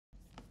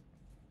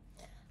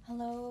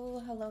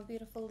Hello,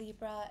 beautiful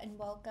Libra, and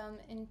welcome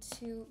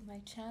into my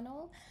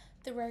channel,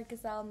 The Rare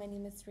Gazelle. My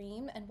name is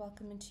Reem, and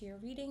welcome into your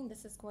reading.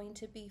 This is going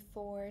to be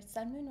for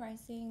Sun, Moon,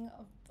 Rising,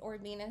 or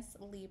Venus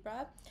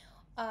Libra,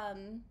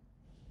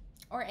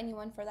 or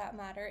anyone for that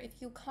matter.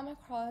 If you come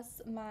across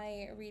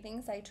my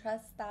readings, I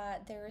trust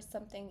that there is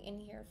something in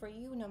here for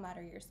you, no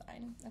matter your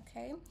sign,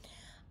 okay?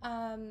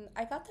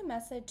 I got the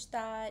message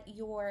that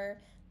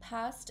your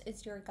past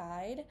is your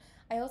guide.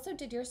 I also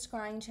did your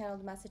scrying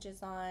channeled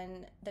messages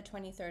on the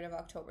 23rd of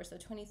October, so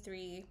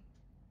 23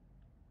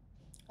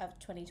 of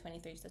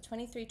 2023. So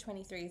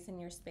 2323 is in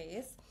your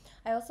space.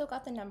 I also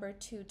got the number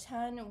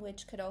 210,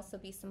 which could also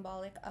be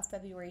symbolic of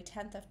February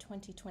 10th of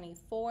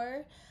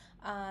 2024.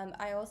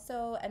 I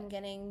also am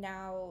getting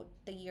now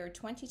the year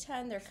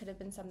 2010. There could have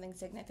been something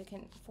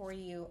significant for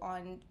you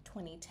on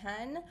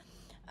 2010.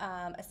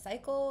 A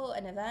cycle,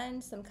 an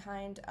event, some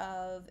kind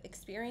of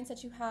experience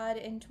that you had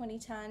in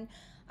 2010.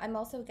 I'm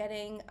also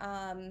getting,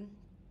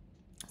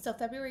 so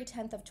February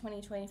 10th of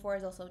 2024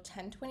 is also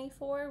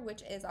 1024,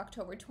 which is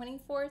October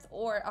 24th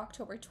or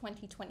October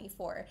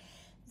 2024.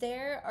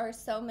 There are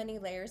so many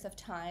layers of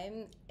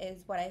time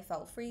is what I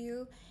felt for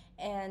you.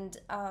 And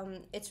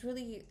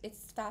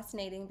it's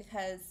fascinating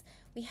because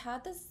we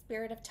had the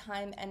spirit of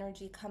time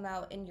energy come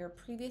out in your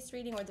previous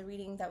reading, or the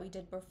reading that we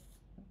did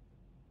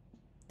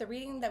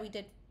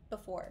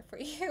before for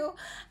you.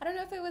 I don't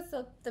know if it was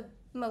the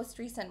most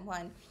recent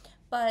one,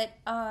 but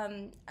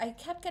I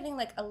kept getting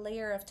like a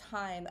layer of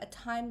time, a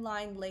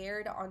timeline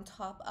layered on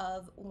top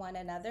of one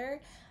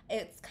another.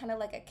 It's kind of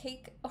like a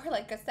cake or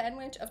like a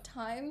sandwich of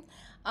time,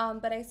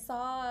 but I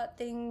saw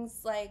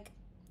things like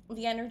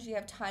the energy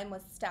of time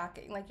was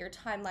stacking, like your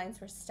timelines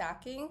were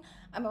stacking.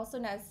 I'm also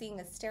now seeing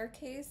a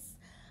staircase,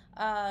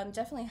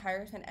 definitely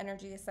Hierophant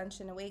energy,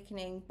 ascension,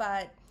 awakening,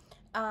 but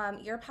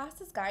your past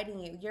is guiding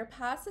you. Your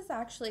past is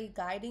actually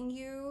guiding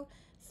you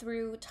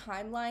through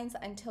timelines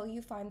until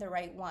you find the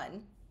right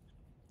one.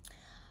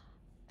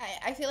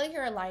 I feel like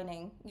you're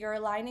aligning. You're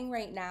aligning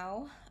right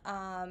now.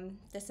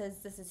 This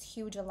is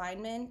huge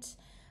alignment.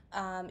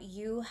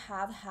 You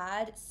have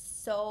had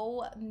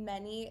so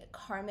many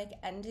karmic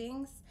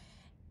endings,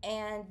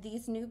 and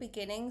these new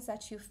beginnings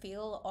that you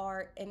feel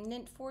are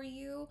imminent for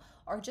you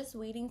are just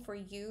waiting for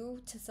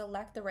you to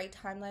select the right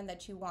timeline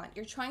that you want.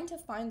 You're trying to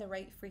find the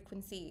right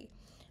frequency.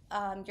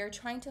 You're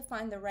trying to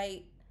find the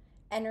right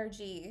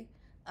energy,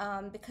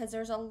 because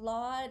there's a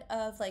lot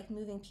of like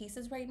moving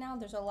pieces right now.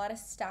 There's a lot of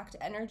stacked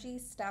energy,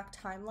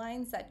 stacked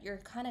timelines that you're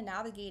kind of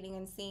navigating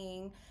and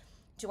seeing,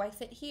 do I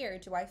fit here?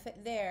 Do I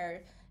fit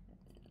there?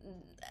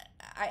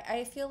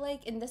 I feel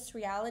like in this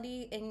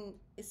reality,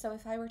 so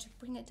if I were to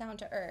bring it down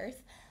to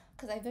earth,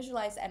 because I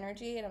visualize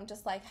energy and I'm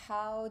just like,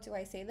 how do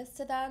I say this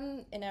to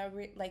them in a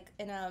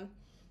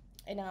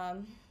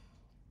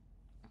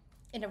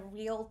in a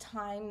real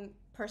time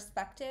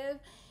perspective?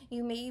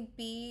 You may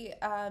be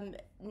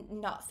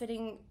not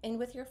fitting in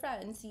with your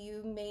friends.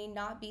 You may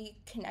not be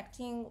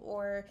connecting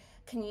or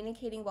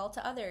communicating well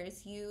to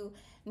others. You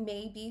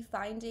may be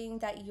finding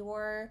that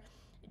you're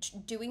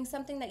doing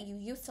something that you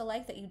used to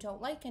like that you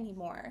don't like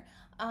anymore.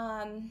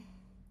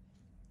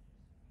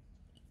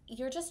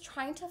 You're just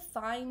trying to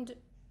find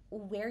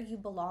where you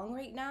belong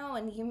right now,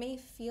 and you may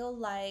feel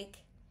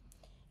like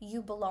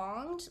you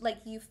belonged, like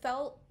you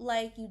felt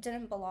like you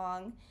didn't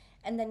belong,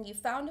 and then you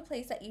found a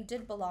place that you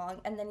did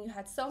belong, and then you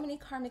had so many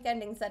karmic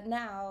endings that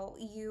now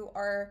you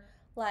are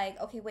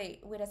like, okay,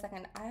 wait a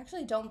second, I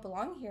actually don't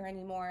belong here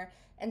anymore.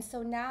 And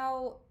so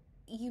now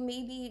you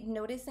may be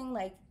noticing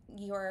like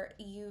you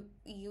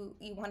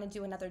want to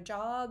do another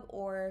job,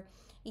 or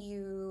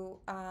you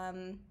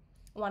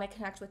want to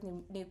connect with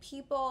new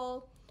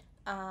people.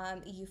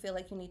 You feel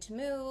like you need to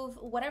move,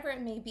 whatever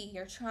it may be.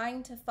 You're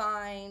trying to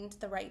find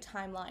the right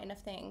timeline of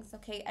things,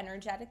 okay,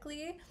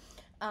 energetically.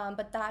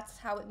 But that's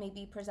how it may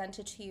be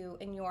presented to you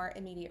in your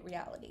immediate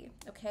reality,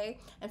 okay?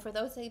 And for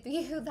those of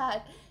you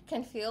that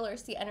can feel or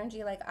see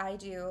energy like I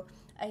do,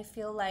 I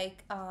feel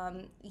like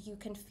you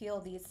can feel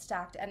these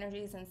stacked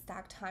energies and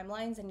stacked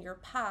timelines, and your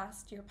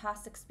past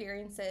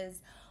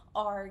experiences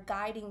are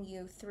guiding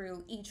you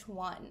through each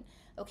one.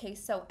 Okay,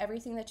 so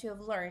everything that you have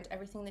learned,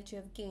 everything that you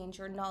have gained,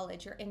 your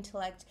knowledge, your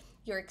intellect,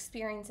 your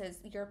experiences,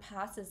 your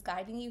past is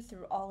guiding you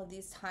through all of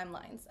these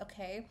timelines,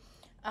 okay?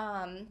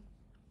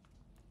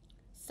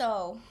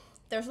 So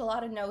there's a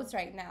lot of no's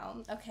right now,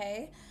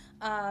 okay?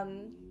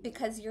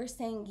 Because you're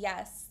saying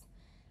yes,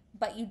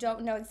 but you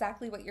don't know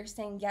exactly what you're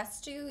saying yes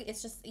to.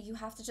 It's just, you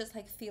have to just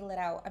like feel it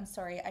out. I'm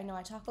sorry, I know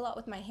I talk a lot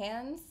with my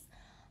hands,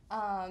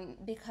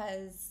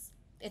 because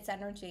it's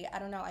energy. I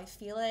don't know, I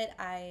feel it.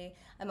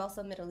 I'm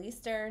also Middle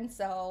Eastern,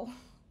 so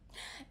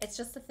it's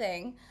just a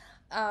thing.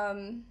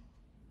 I'm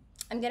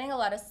getting a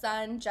lot of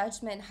Sun,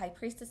 Judgment, High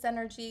Priestess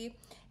energy.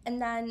 And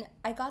then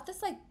I got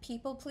this like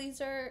people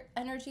pleaser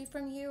energy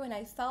from you, and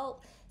I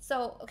felt,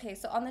 so, okay,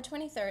 so on the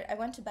 23rd, I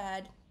went to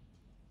bed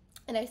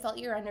And I felt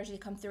your energy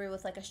come through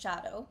with like a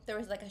shadow. There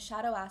was like a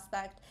shadow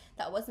aspect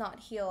that was not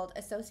healed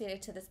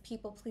associated to this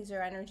people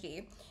pleaser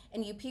energy.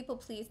 And you people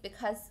please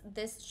because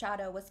this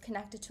shadow was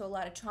connected to a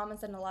lot of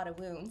traumas and a lot of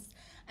wounds.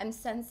 I'm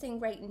sensing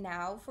right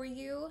now for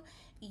you,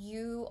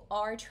 you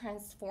are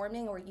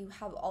transforming, or you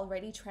have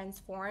already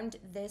transformed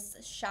this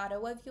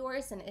shadow of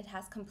yours, and it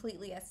has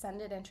completely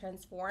ascended and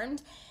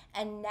transformed.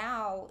 And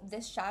now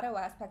this shadow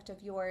aspect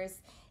of yours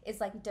is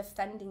like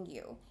defending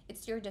you.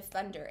 It's your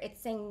defender. It's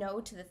saying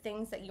no to the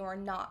things that you are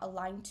not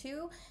aligned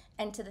to,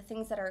 and to the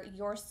things that are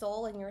your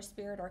soul and your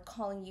spirit are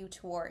calling you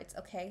towards.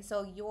 Okay,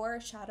 so your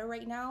shadow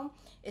right now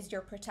is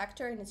your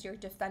protector and is your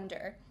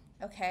defender.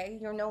 Okay,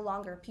 you're no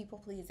longer people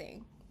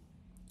pleasing.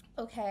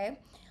 Okay,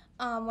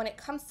 when it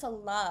comes to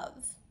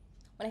love,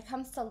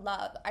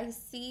 I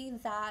see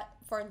that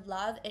for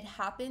love, it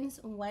happens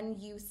when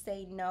you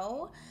say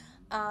no.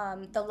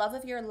 The love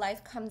of your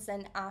life comes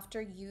in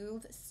after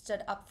you've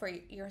stood up for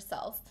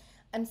yourself.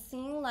 I'm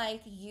seeing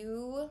like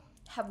you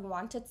have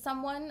wanted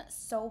someone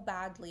so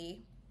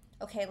badly.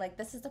 Okay, like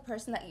this is the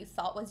person that you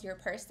thought was your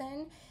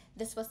person.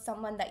 This was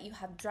someone that you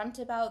have dreamt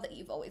about, that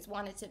you've always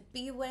wanted to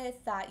be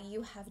with, that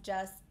you have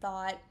just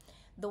thought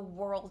the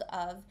world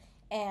of.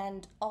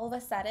 And all of a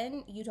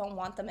sudden, you don't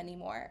want them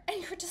anymore.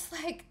 And you're just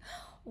like,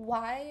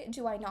 why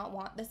do I not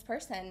want this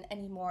person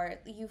anymore?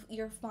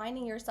 You're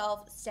finding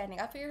yourself standing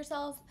up for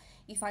yourself.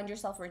 You find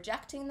yourself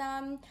rejecting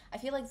them. I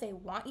feel like they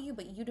want you,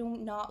 but you do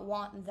not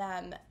want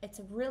them. It's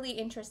a really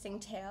interesting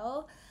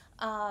tale.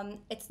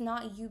 It's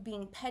not you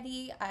being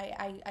petty.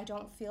 I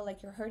don't feel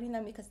like you're hurting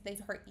them because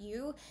they've hurt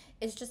you.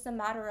 It's just a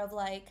matter of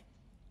like,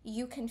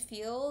 you can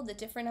feel the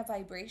different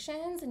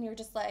vibrations and you're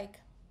just like,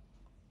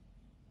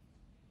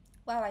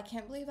 wow, I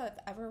can't believe I've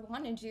ever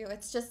wanted you.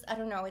 It's just, I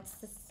don't know, it's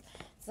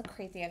a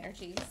crazy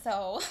energy.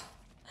 So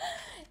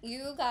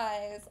you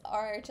guys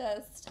are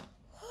just,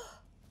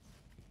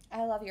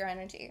 I love your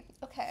energy.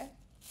 Okay.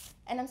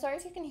 And I'm sorry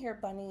if you can hear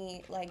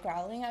Bunny like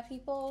growling at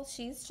people.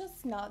 She's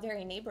just not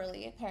very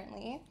neighborly,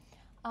 apparently.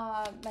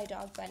 My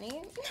dog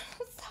Bunny.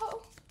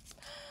 So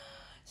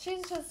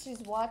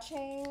she's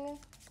watching.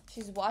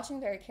 She's watching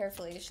very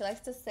carefully. She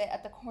likes to sit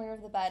at the corner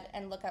of the bed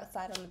and look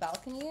outside on the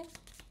balcony.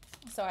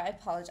 So I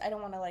apologize. I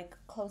don't want to like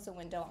close a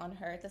window on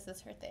her. This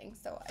is her thing.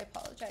 So I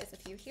apologize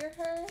if you hear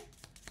her.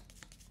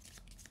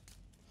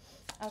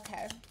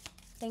 Okay.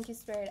 Thank you,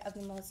 Spirit of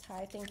the Most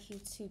High. Thank you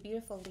to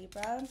beautiful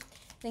Libra.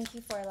 Thank you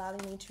for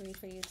allowing me to read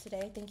for you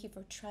today. Thank you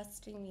for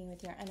trusting me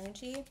with your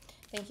energy.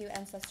 Thank you,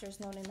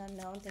 ancestors known and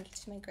unknown. Thank you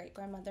to my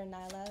great-grandmother,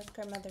 Nyla,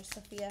 grandmother,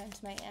 Sophia, and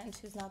to my aunt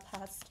who's now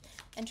passed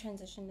and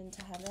transitioned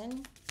into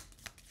heaven.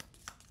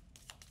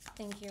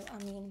 Thank you.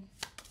 Amin.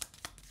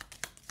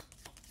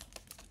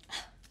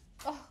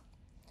 Oh,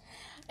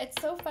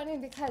 it's so funny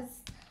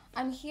because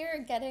I'm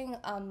here getting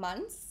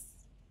months,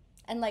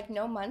 and like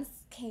no months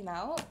came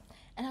out,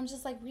 and I'm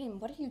just like, Reem,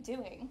 what are you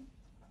doing?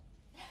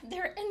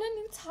 They're in a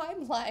new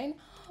timeline.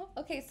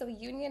 Okay, so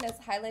union is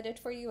highlighted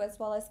for you as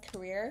well as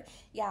career.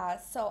 Yeah,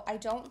 so I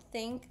don't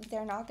think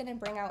they're not going to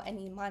bring out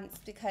any months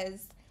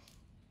because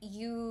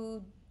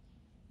you're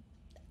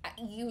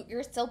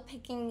still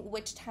picking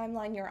which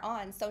timeline you're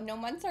on. So no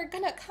months are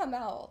going to come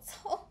out.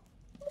 So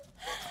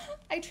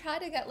I try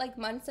to get like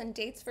months and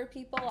dates for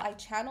people. I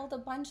channeled a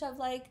bunch of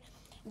like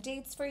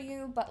dates for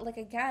you, but like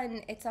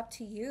again, it's up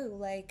to you.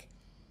 Like,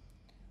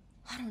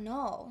 I don't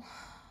know.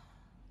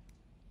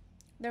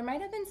 There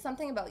might have been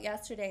something about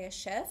yesterday, a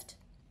shift.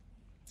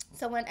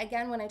 So when I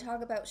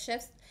talk about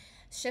shifts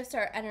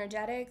are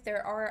energetic.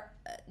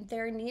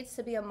 There needs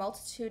to be a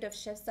multitude of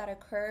shifts that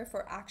occur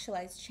for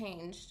actualized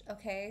change,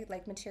 okay?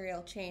 Like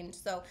material change.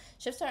 So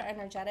shifts are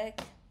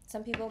energetic.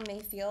 Some people may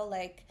feel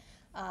like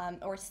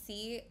or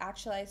see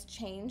actualized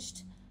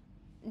changed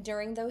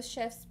during those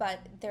shifts, but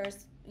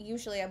there's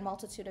usually a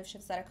multitude of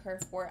shifts that occur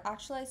for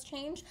actualized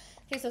change.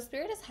 Okay, so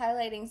Spirit is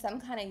highlighting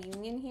some kind of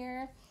union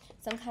here,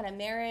 some kind of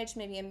marriage,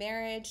 maybe a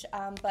marriage,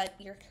 but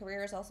your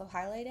career is also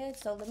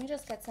highlighted. So let me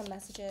just get some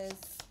messages.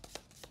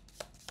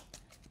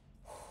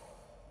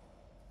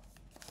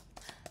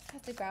 I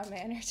have to ground my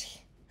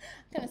energy.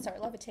 I'm going to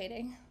start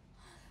levitating.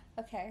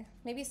 Okay,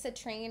 maybe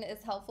citrine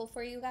is helpful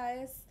for you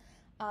guys.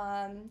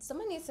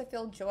 Someone needs to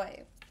feel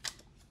joy.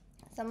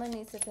 Someone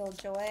needs to feel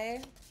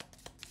joy.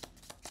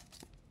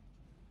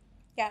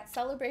 Yeah,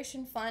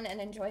 celebration, fun, and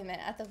enjoyment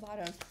at the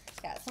bottom.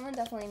 Yeah, someone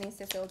definitely needs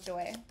to feel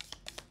joy.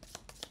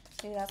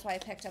 Maybe that's why I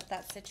picked up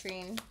that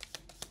citrine.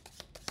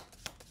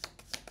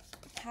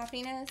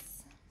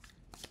 Happiness.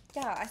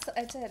 Yeah,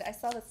 I did. I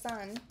saw the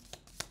sun.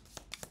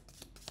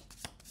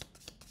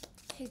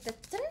 Okay,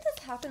 didn't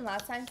this happen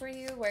last time for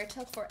you where it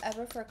took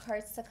forever for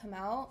cards to come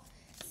out?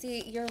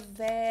 See, you're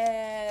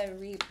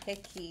very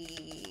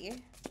picky.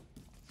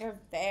 You're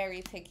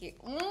very picky.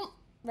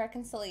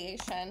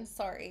 Reconciliation.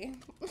 Sorry.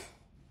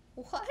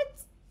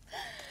 What?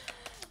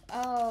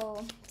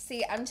 Oh,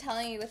 see, I'm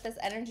telling you with this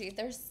energy,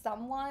 there's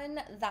someone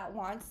that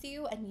wants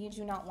you and you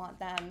do not want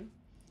them.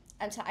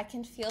 I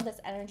can feel this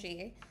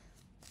energy.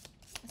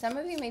 Some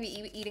of you may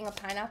be eating a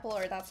pineapple,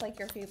 or that's like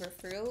your favorite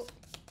fruit.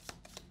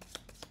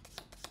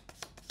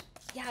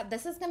 Yeah,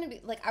 this is gonna be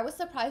like, I was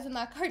surprised when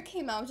that card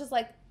came out. I was just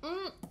like,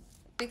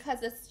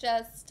 because it's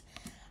just,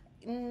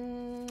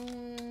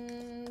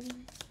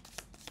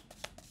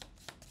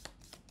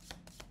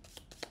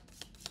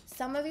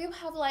 some of you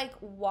have like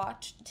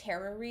watched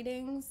tarot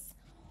readings,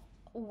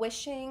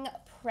 wishing,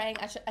 praying.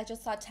 I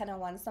just saw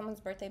 1001. Someone's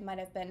birthday might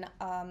have been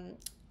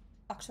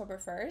October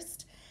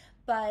 1st.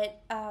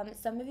 But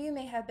some of you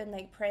may have been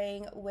like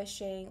praying,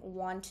 wishing,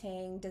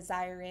 wanting,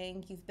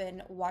 desiring. You've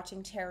been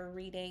watching tarot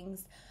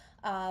readings.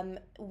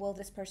 Will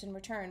this person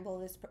return? Will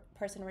this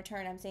person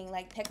return? I'm saying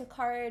like pick a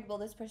card. Will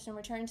this person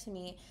return to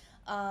me?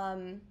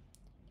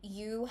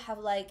 You have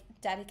like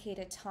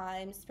dedicated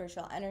time,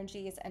 spiritual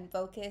energies, and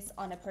focus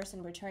on a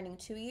person returning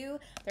to you.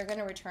 They're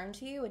gonna return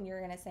to you, and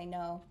you're gonna say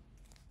no.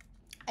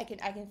 I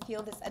can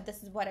feel this.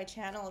 This is what I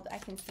channeled. I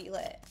can feel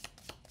it.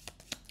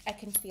 I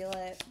can feel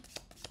it.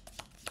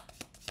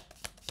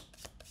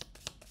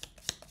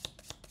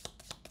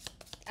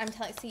 I'm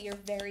telling you, see,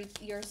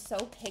 you're so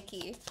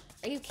picky.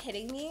 Are you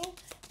kidding me?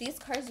 These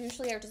cards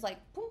usually are just like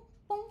boom,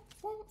 boom,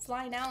 boom,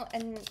 flying out,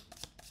 and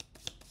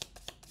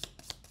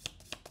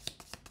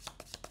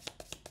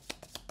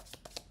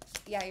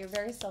yeah, you're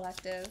very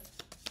selective.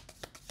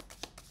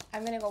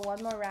 I'm gonna go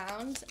one more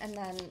round, and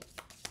then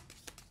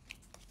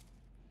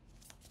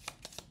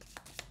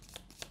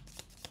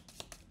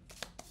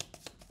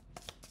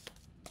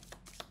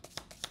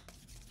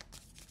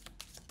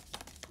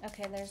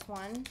okay, there's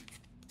one.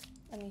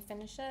 Let me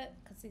finish it,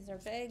 because these are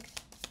big.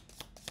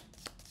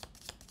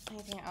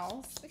 Anything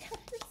else? You're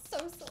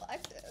so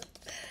selective.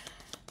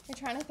 You're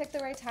trying to pick the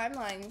right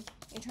timeline.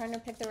 You're trying to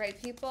pick the right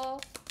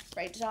people,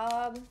 right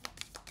job.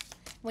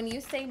 When you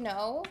say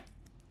no,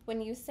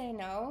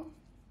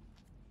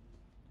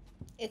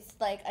 it's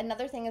like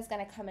another thing is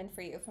going to come in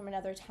for you from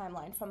another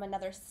timeline, from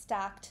another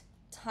stacked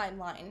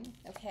timeline,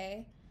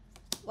 okay?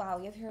 Wow,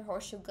 you have your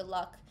horseshoe. Good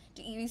luck.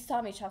 You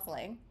saw me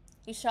shuffling.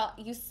 You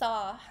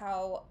saw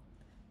how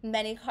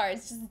many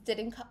cards just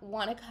didn't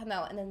want to come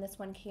out, and then this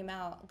one came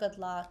out. Good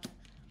luck.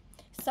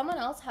 Someone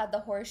else had the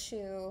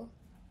horseshoe.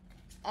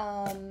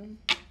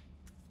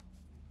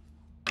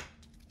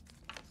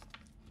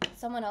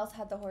 Someone else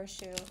had the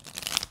horseshoe.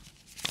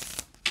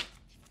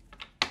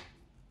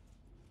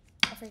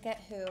 I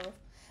forget who.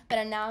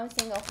 But now I'm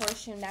seeing a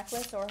horseshoe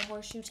necklace or a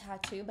horseshoe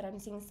tattoo, but I'm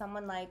seeing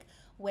someone like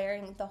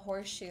wearing the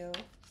horseshoe.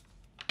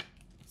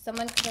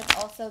 Someone could have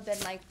also been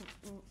like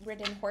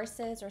ridden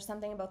horses or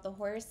something about the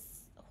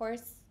horse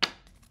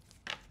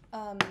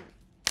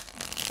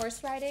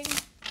riding,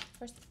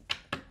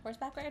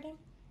 horseback riding.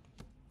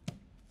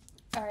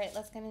 All right,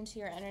 let's get into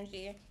your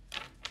energy.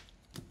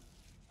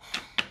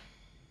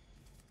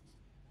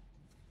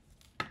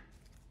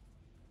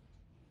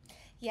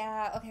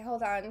 Yeah, okay,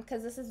 hold on,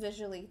 because this is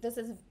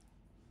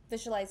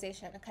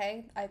visualization,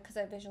 okay? Because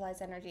I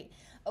visualize energy.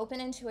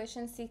 Open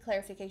intuition, see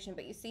clarification.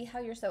 But you see how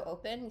you're so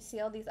open? You see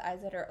all these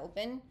eyes that are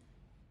open?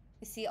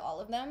 You see all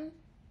of them?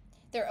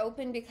 They're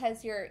open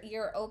because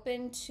you're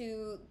open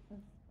to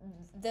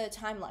the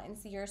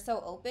timelines. You're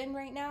so open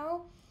right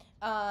now.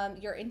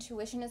 Your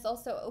intuition is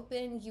also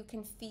open. You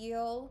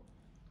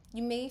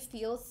may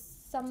feel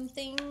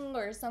something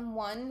or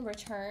someone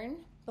return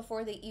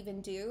before they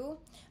even do.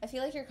 I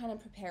feel like you're kind of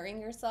preparing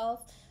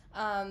yourself.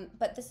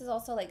 But this is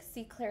also like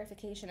seek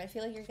clarification. I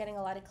feel like you're getting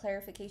a lot of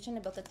clarification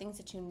about the things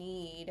that you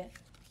need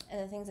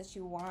and the things that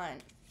you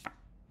want.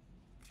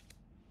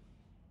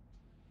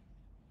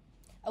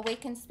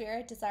 Awakened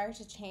spirit, desire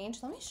to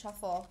change. Let me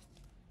shuffle.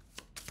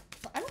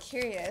 I'm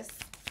curious.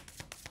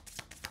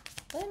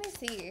 Let me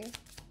see.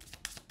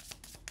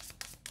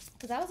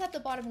 Because I was at the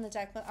bottom of the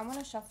deck, but I want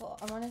to shuffle.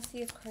 I want to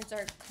see if cards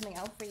are coming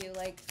out for you,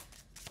 like,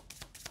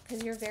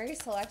 because you're very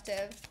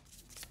selective.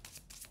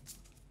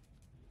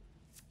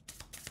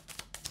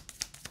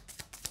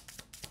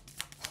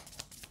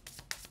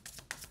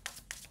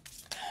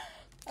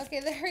 Okay,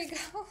 there we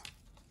go.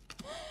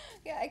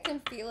 Yeah, I can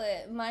feel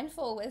it.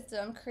 Mindful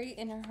wisdom, create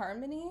inner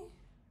harmony.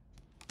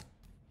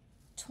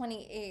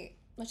 28,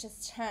 which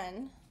is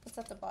 10. What's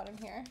at the bottom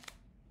here?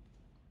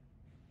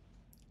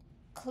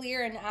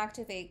 Clear and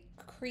activate,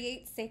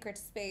 create sacred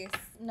space.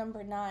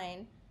 Number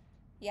 9.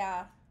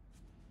 Yeah.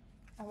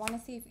 I want to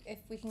see if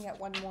we can get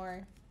one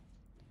more.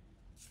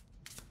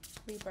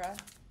 Libra.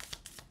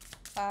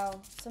 Wow.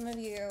 Some of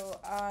you,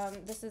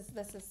 this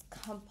is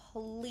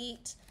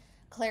complete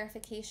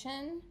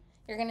clarification.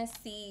 You're gonna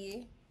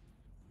see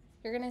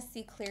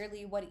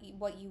clearly what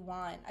you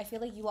want. I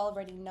feel like you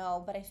already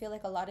know, but I feel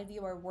like a lot of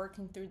you are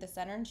working through this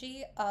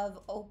energy of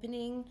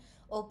opening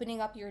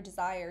up your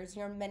desires,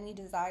 your many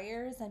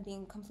desires, and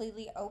being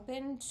completely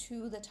open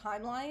to the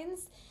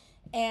timelines.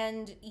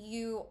 And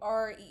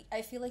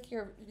I feel like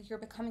you're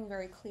becoming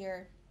very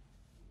clear.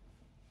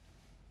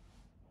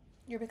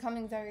 You're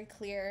becoming very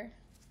clear.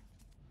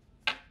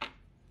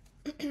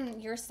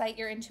 Your sight,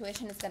 your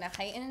intuition is gonna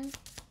heighten.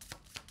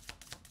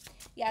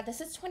 Yeah,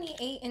 this is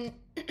 28 and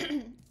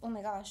oh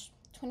my gosh,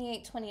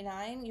 28,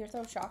 29, your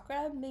throat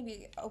chakra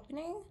maybe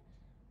opening.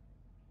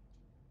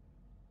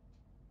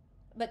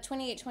 But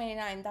 28,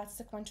 29, that's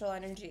sequential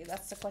energy.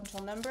 That's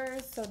sequential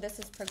numbers. So this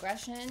is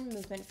progression,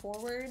 movement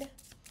forward.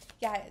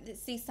 Yeah,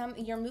 see,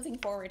 you're moving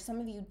forward. Some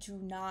of you do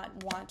not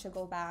want to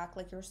go back.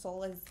 Like your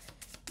soul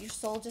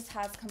just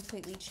has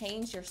completely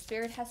changed. Your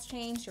spirit has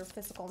changed. Your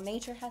physical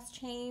nature has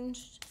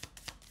changed.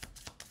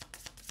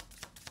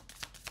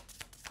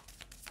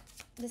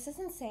 This is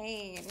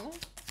insane.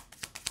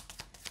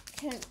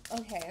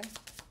 Okay.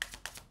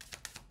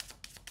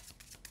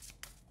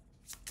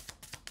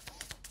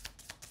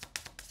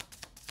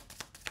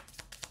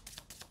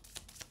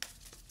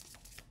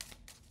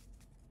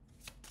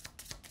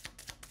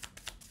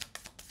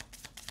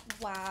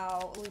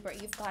 Wow, Libra,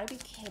 you've got to be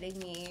kidding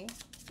me.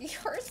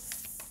 You're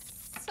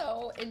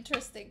so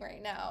interesting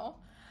right now.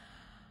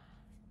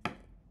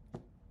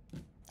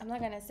 I'm not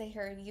going to sit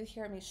here and you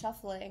hear me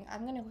shuffling.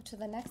 I'm going to go to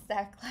the next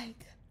deck.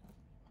 Like,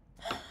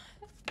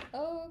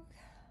 oh,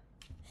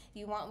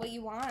 you want what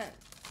you want.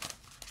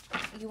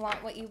 You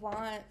want what you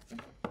want.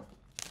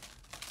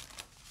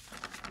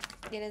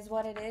 It is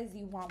what it is.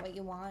 You want what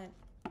you want.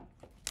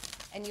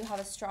 And you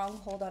have a strong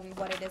hold on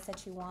what it is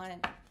that you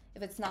want.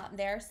 If it's not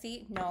there,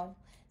 see, no.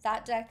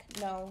 That deck,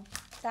 no.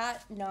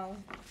 That, no.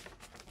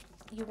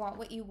 You want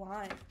what you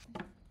want.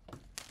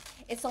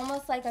 It's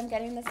almost like I'm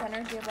getting this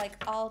energy of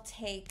like, I'll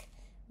take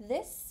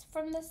this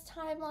from this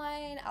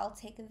timeline. I'll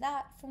take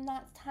that from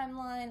that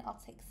timeline.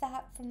 I'll take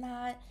that from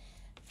that.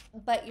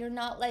 But you're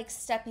not like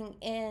stepping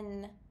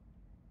in.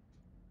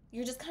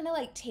 You're just kind of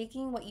like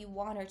taking what you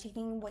want or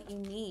taking what you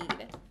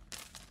need.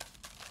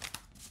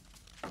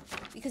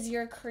 Because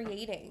you're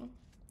creating.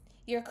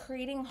 You're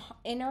creating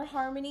inner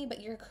harmony,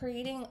 but you're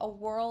creating a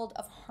world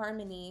of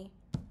harmony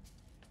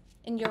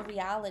in your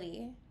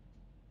reality.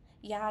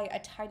 Yeah, a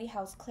tidy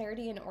house,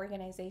 clarity and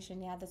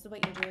organization. Yeah, this is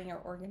what you're doing. You're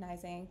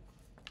organizing.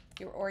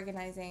 You're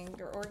organizing.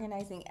 You're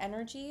organizing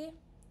energy.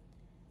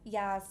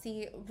 Yeah,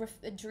 see,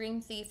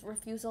 dream thief,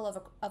 refusal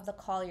of the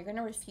call. You're going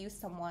to refuse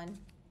someone.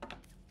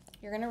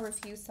 You're going to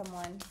refuse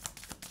someone.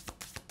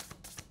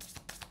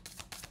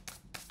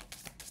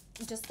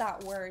 Just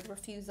that word,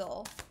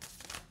 refusal.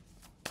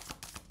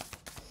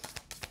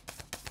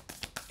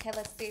 Okay,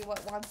 let's see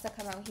what wants to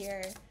come out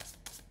here.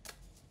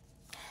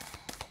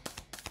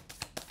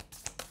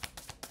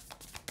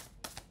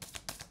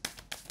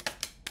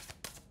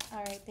 All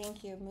right,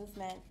 thank you.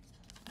 Movement.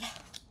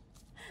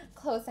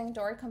 Closing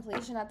door,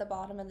 completion at the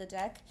bottom of the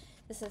deck.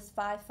 This is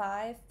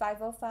 5-5,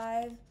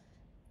 505,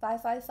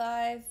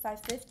 555,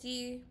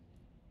 550.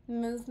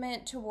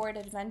 Movement toward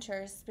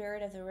adventure,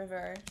 spirit of the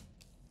river.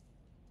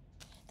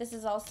 This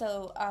is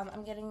also,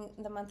 I'm getting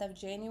the month of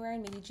January,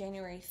 maybe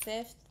January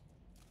 5th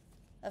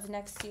of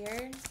next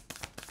year.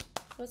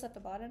 What's at the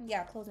bottom?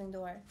 Yeah, closing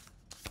door.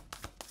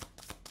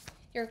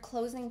 You're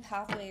closing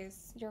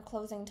pathways. You're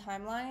closing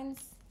timelines.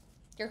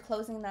 You're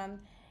closing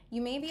them.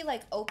 You may be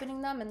like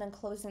opening them and then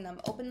closing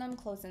them. Open them,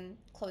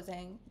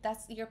 closing.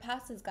 That's your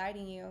past is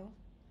guiding you.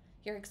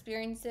 Your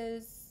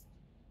experiences.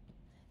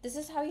 This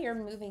is how you're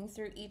moving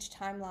through each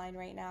timeline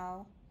right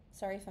now.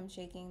 Sorry if I'm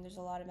shaking. There's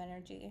a lot of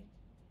energy.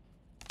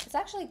 It's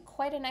actually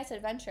quite a nice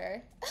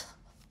adventure.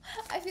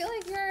 I feel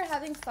like you're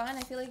having fun.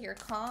 I feel like you're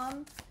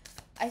calm.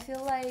 I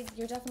feel like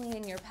you're definitely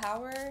in your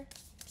power.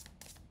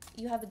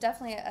 You have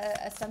definitely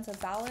a sense of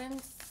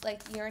balance.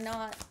 Like you're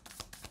not,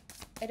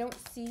 I don't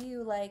see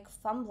you like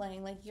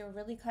fumbling. Like you're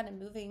really kind of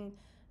moving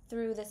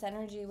through this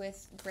energy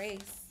with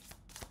grace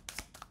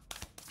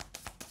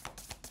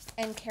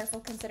and careful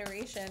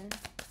consideration.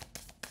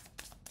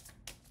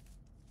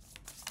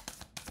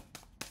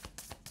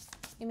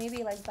 You may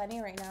be like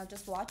Bunny right now,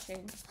 just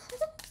watching.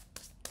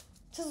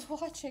 Just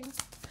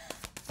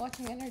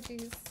watching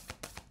energies.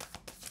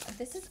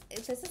 This is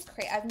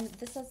crazy.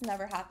 This has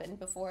never happened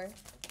before.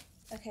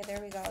 Okay, there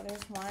we go.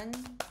 There's one.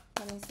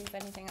 Let me see if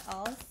anything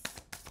else.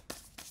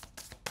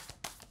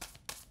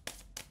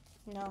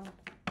 No.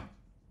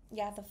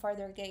 Yeah, the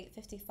farther gate,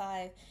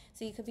 55.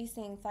 So you could be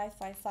seeing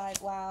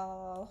 555.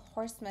 Wow,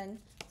 horseman.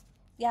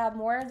 Yeah,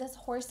 more of this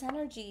horse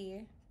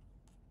energy.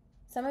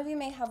 Some of you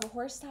may have a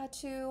horse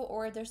tattoo,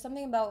 or there's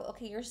something about,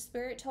 okay, your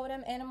spirit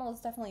totem animal is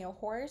definitely a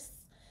horse.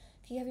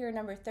 Okay, you have your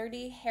number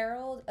 30,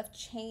 Herald of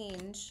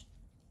Change.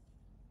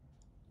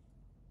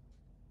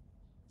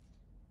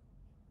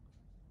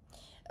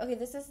 Okay,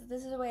 this is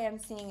the way I'm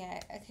seeing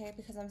it, okay,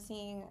 because I'm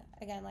seeing,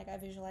 again, like I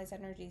visualize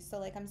energy. So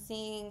like I'm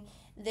seeing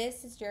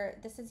this is your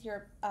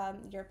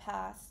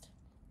past.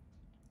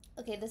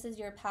 Okay, this is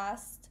your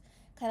past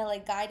kind of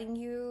like guiding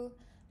you.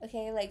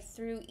 Okay, like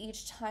through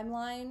each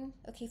timeline,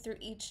 okay, through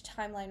each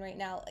timeline right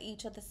now,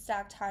 each of the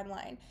stacked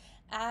timeline,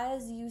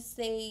 as you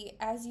say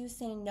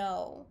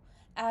no,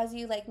 as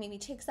you like maybe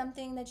take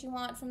something that you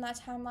want from that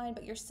timeline,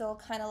 but you're still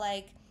kind of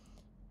like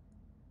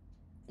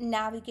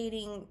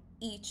navigating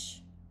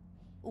each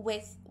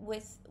with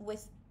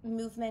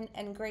movement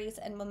and grace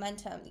and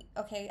momentum.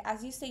 Okay,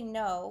 as you say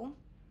no,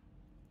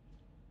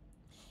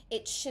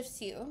 it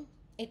shifts you,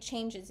 it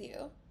changes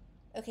you,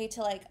 okay,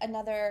 to like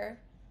another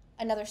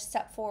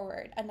step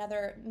forward,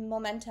 another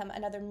momentum,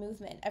 another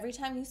movement. Every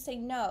time you say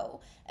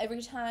no,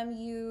 every time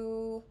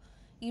you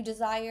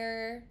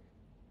desire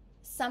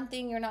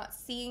something, you're not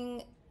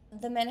seeing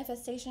the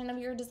manifestation of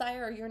your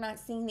desire, or you're not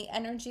seeing the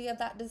energy of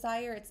that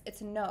desire,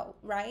 it's no,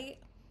 right?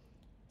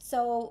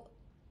 So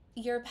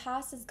your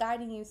past is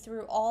guiding you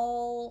through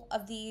all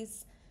of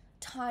these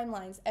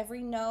timelines.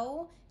 Every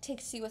no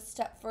takes you a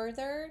step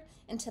further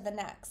into the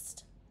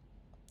next.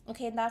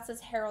 Okay, and that's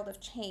this herald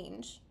of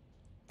change.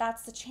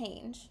 That's the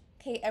change.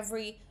 Okay,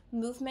 every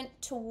movement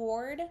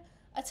toward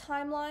a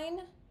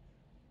timeline,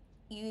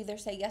 you either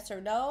say yes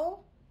or no.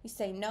 You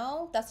say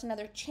no, that's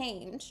another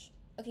change.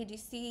 Okay, do you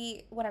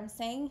see what I'm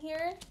saying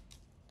here?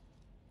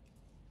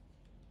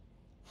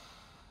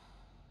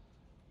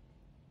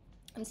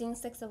 I'm seeing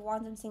Six of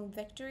Wands. I'm seeing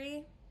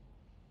victory.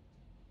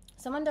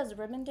 Someone does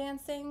ribbon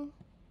dancing.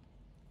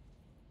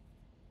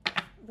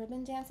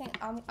 Ribbon dancing.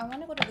 I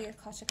want to go to the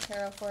Akashic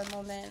Tarot for a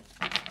moment.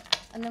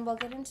 And then we'll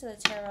get into the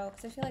tarot,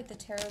 because I feel like the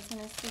tarot is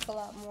going to speak a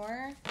lot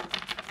more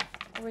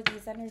over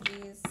these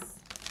energies.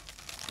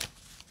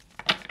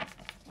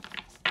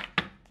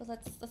 But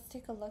let's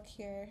take a look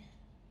here.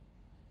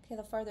 Okay,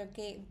 the farther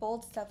gate.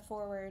 Bold step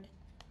forward.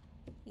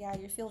 Yeah,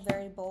 you feel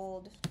very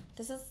bold.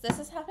 This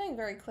is happening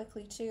very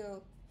quickly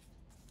too.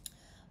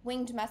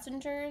 Winged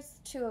messengers,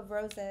 Two of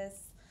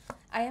Roses.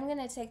 I am going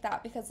to take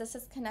that because this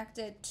is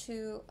connected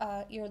to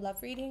your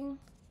love reading.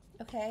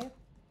 Okay.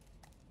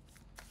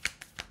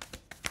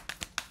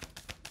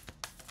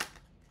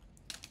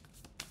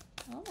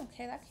 Oh,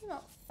 okay, that came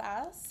out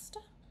fast.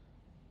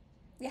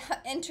 Yeah,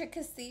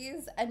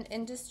 intricacies and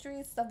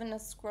industries, Seven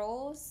of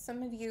Scrolls.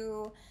 Some of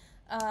you,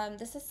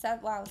 this is,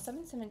 wow,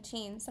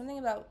 7/17. Something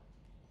about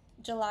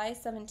July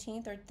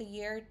 17th or the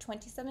year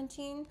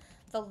 2017.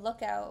 The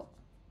Lookout.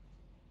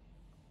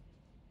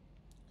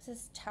 This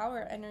is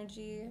Tower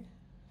energy.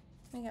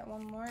 Let me get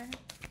one more,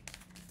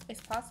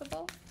 if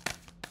possible.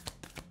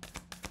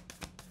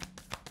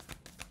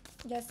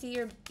 Yeah,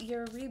 see,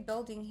 you're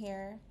rebuilding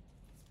here.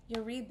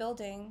 You're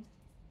rebuilding.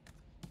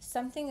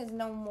 Something is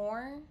no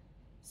more.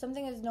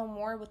 Something is no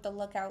more with the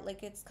Lookout.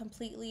 Like, it's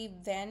completely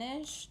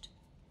vanished.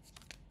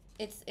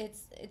 It's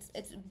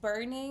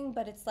burning,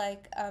 but it's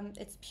like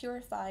it's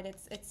purified.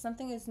 It's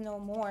something is no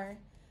more.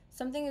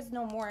 Something is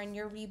no more, and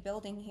you're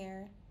rebuilding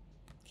here.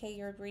 Okay,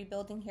 you're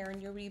rebuilding here,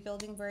 and you're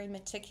rebuilding very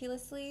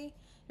meticulously.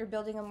 You're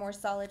building a more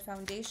solid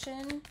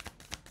foundation.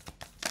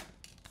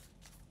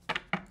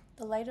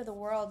 The Light of the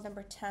World,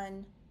 number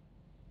 10.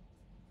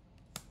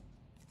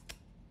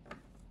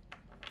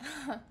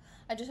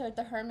 I just heard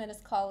the Hermit is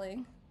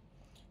calling.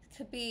 It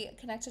could be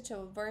connected to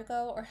a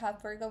Virgo or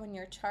have Virgo in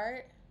your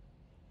chart.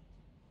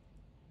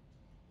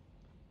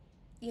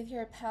 You have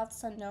your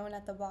paths unknown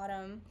at the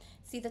bottom.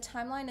 See, the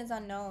timeline is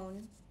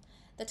unknown.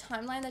 The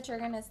timeline that you're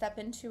going to step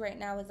into right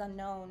now is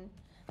unknown,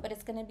 but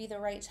it's going to be the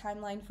right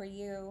timeline for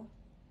you.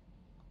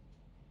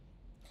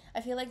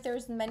 I feel like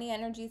there's many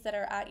energies that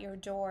are at your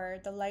door.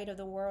 The Light of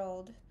the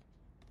World.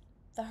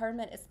 The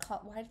Hermit is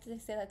why did they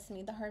say that to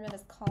me? The Hermit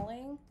is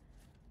calling.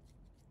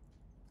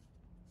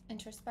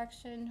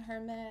 Introspection,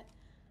 Hermit,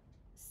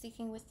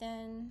 seeking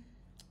within.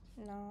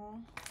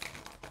 No.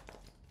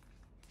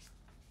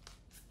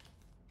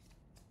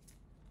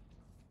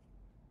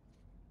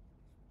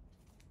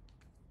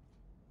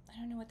 I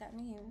don't know what that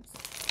means.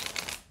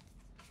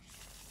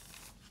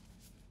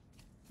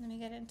 Let me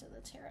get into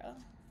the tarot.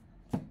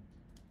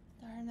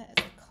 The Hermit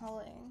is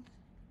calling.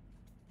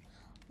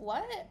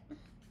 What?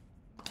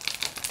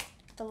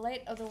 The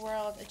Light of the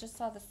World. I just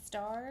saw the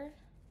star.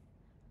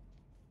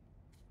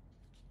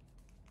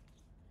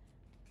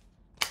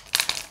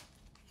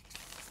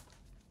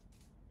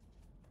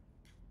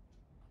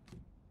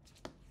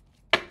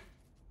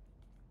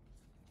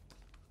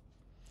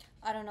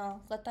 I don't know.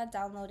 Let that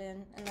download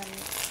in, and then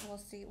we'll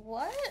see.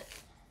 What?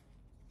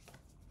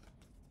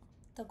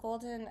 The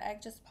golden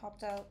egg just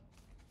popped out.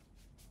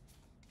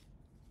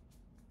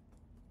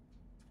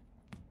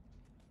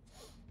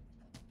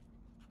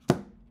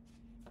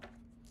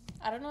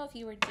 I don't know if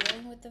you were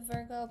dealing with the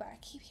Virgo, but I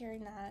keep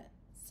hearing that.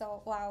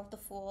 So, wow, the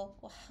Fool.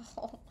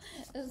 Wow.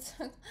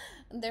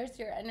 There's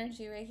your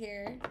energy right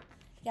here.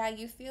 Yeah,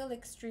 you feel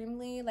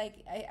extremely,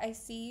 like, I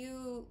see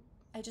you.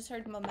 I just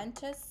heard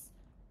momentous.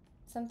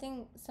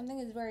 Something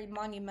is very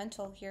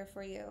monumental here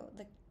for you.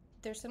 Like,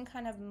 there's some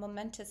kind of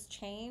momentous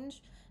change.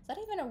 Is that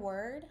even a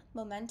word?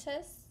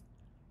 Momentous?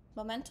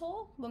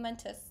 Momental?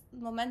 Momentous.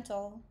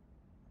 Momental.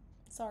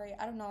 Sorry,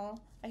 I don't know.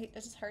 I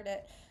just heard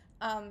it.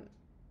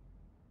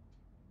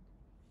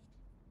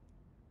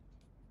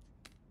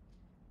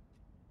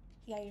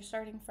 Yeah, you're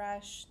starting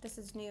fresh. This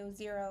is new.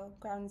 Zero.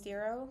 Ground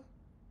zero.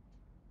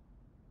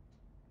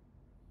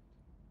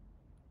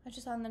 I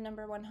just on the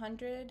number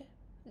 100.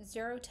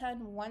 0,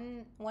 10,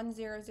 1,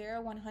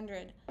 100,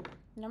 100.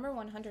 Number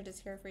 100 is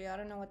here for you. I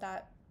don't know what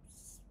that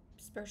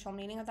spiritual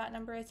meaning of that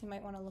number is. You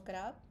might want to look it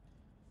up.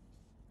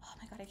 Oh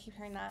my god, I keep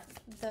hearing that.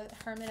 The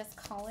Hermit is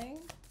calling.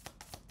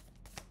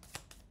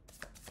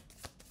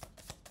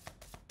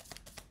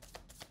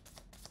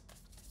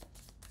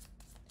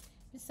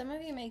 Some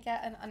of you may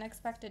get an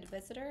unexpected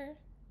visitor.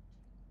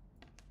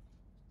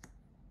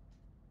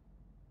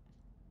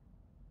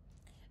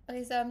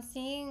 Okay, so I'm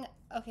seeing,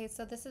 okay,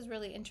 so this is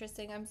really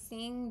interesting. I'm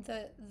seeing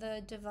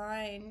the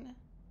divine.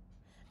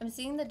 I'm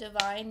seeing the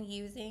divine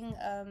using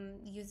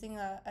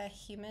a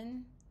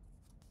human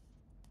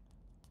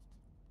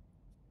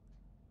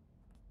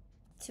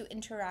to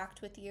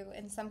interact with you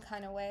in some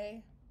kind of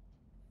way.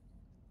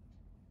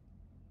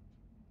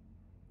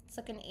 It's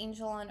like an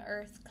angel on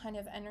earth kind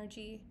of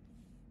energy.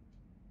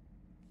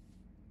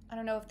 I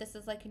don't know if this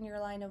is like in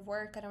your line of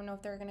work. I don't know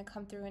if they're going to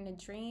come through in a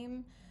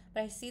dream,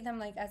 but I see them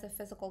like as a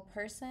physical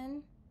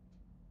person.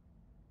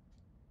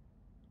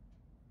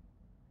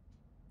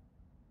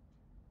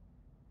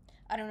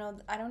 I don't know.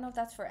 I don't know if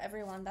that's for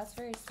everyone. That's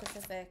very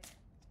specific.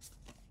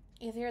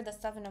 You hear the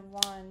Seven of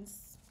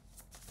Wands.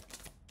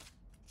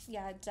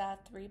 Yeah, death,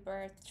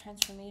 rebirth,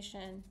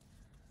 transformation.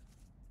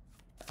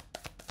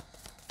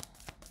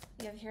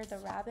 You have here the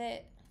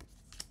Rabbit.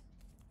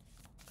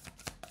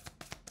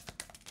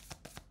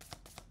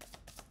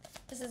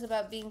 This is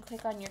about being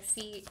quick on your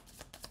feet.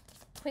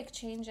 Quick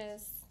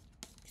changes.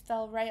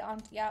 Fell right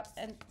on, yep.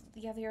 And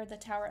you have here the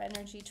Tower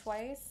energy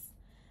twice.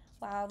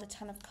 Wow, the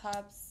Ten of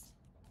Cups.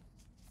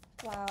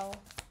 Wow.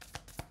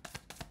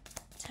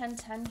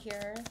 10-10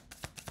 here.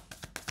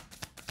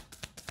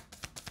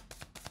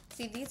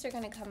 See, these are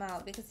going to come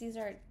out because these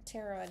are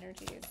tarot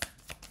energies.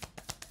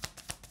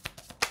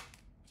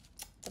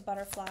 The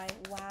Butterfly.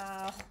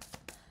 Wow.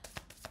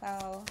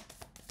 Wow.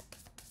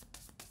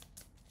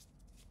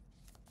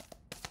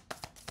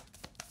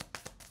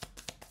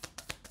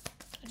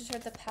 I just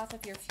heard the path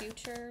of your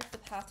future, the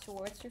path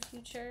towards your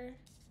future.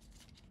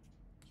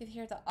 You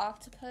hear the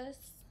Octopus.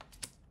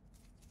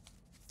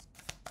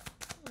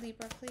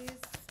 Libra, please.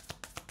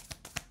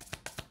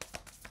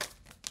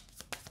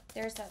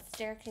 There's that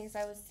staircase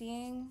I was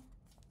seeing.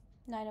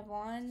 Knight of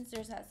Wands.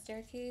 There's that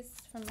staircase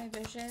from my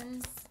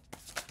visions.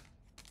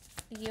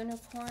 The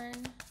Unicorn.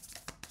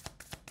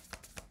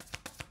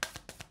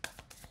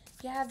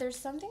 Yeah, there's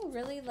something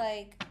really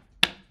like...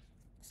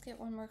 Let's get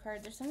one more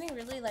card. There's something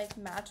really like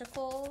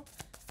magical.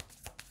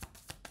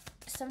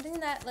 Something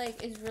that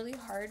like is really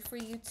hard for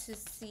you to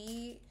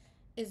see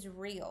is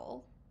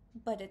real,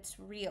 but it's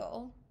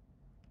real.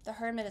 The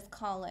Hermit is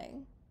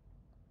calling.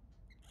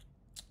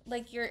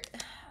 Like you're,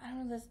 I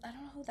don't know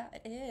who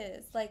that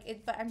is. Like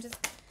it, but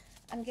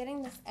I'm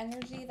getting this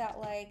energy that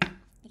like,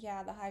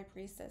 yeah, the High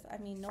Priestess. I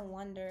mean, no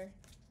wonder.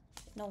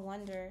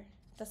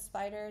 The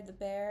spider, the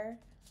bear.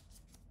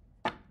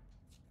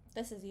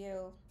 This is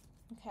you,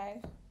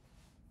 okay?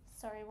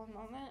 Sorry, one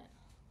moment.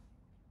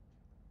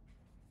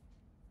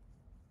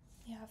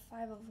 Yeah,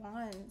 Five of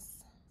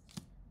Wands.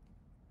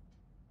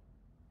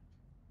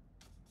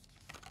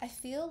 I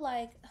feel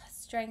like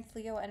Strength,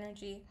 Leo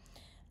energy.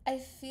 I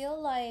feel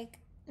like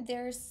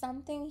there's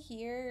something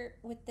here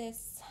with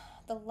this,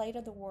 the light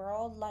of the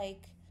world.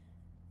 Like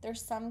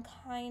there's some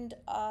kind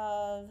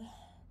of,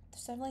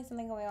 there's definitely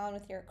something going on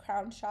with your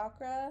crown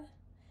chakra.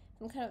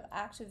 Some kind of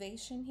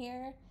activation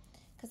here.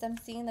 Because I'm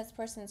seeing this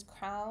person's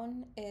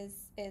crown is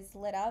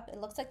lit up.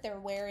 It looks like they're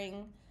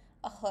wearing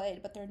a hood,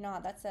 but they're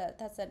not.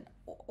 That's an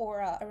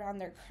aura around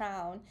their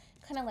crown.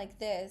 Kind of like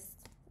this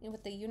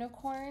with the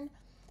unicorn.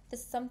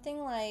 There's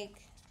something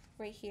like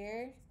right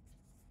here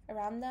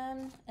around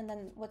them, and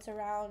then what's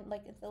around,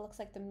 like it looks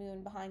like the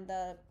moon behind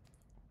the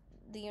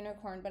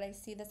unicorn, but I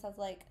see this as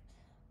like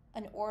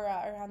an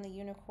aura around the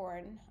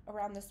unicorn,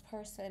 around this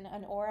person,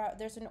 an aura.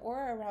 There's an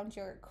aura around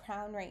your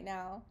crown right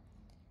now.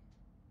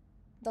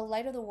 The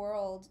light of the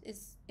world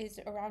is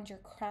around your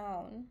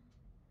crown.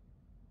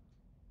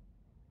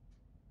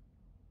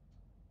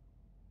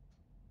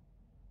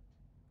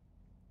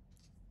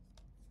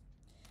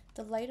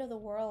 The light of the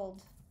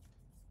world.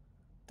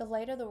 The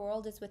light of the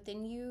world is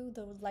within you.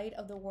 The light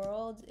of the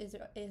world is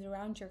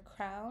around your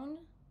crown.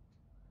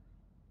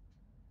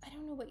 I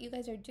don't know what you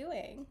guys are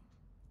doing.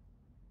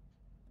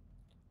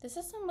 This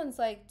is someone's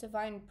like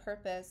divine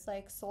purpose,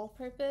 like soul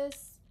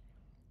purpose.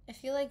 I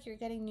feel like you're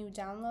getting new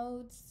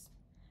downloads.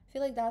 I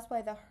feel like that's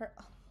why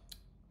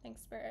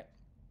thanks, Spirit.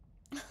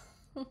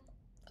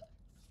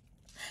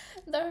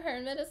 The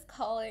Hermit is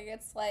calling.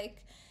 It's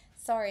like,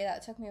 sorry,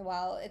 that took me a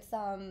while. It's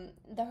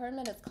the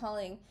Hermit is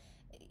calling.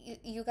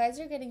 You guys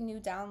are getting new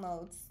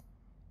downloads.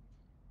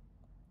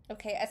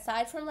 Okay,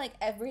 aside from like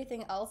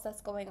everything else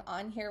that's going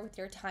on here with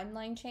your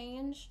timeline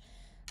change,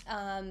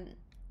 and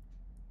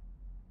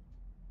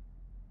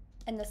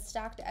the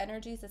stacked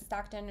energies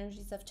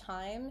of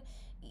time,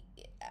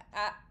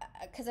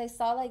 because I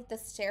saw like the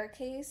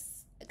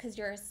staircase, because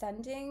you're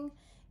ascending,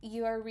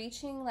 you are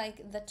reaching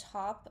like the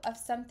top of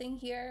something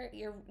here.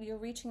 You're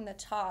reaching the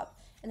top,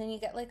 and then you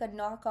get like a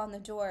knock on the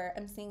door.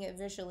 I'm seeing it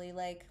visually,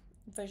 like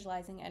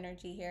visualizing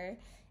energy here,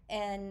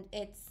 and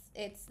it's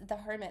the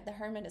Hermit. The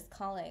Hermit is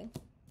calling.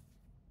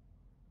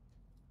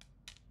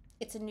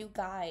 It's a new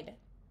guide.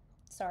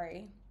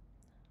 Sorry,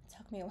 it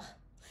took me a while.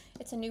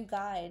 It's a new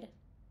guide.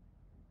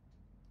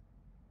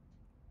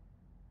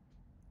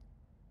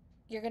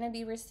 You're going to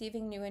be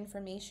receiving new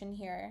information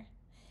here.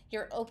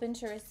 You're open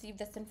to receive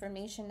this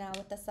information now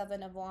with the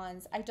Seven of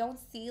Wands. I don't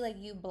see like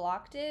you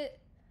blocked it.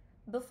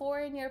 before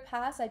in your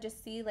past. I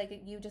just see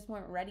like you just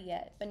weren't ready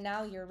yet, but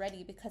now you're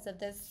ready because of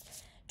this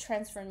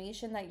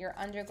transformation that you're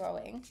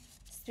undergoing.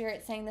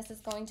 Spirit saying this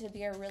is going to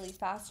be a really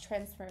fast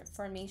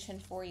transformation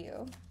for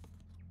you.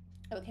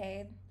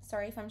 Okay,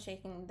 sorry if I'm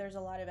shaking. There's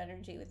a lot of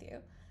energy with you.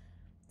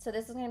 So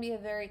this is going to be a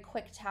very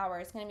quick tower.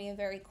 It's going to be a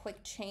very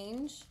quick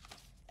change,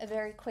 a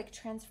very quick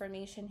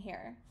transformation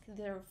here.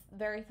 They're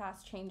very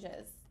fast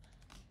changes.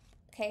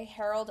 Okay,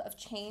 Herald of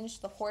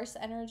Change, the horse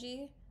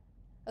energy.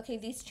 Okay,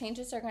 these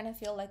changes are going to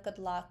feel like good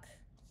luck.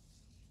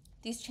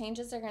 These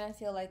changes are going to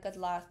feel like good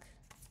luck.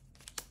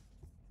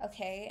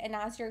 Okay, and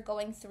as you're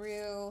going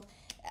through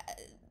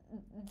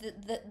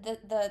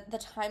the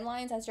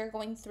timelines, as you're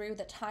going through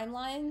the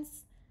timelines,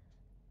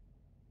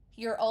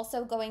 you're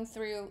also going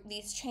through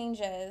these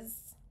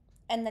changes,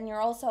 and then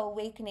you're also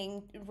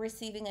awakening,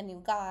 receiving a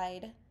new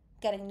guide,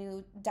 getting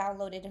new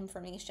downloaded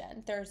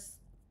information. There's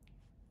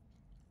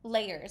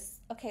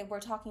layers. Okay, we're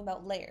talking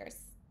about layers,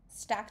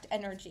 stacked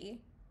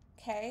energy.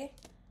 Okay,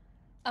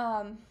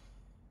 all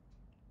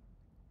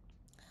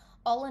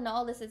in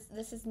all, this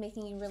is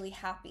making you really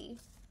happy.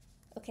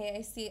 Okay,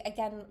 I see.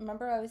 Again,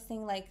 remember I was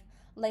saying like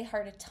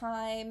lighthearted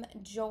time,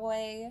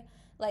 joy.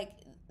 Like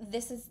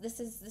this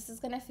is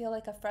gonna feel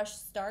like a fresh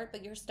start,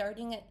 but you're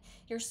starting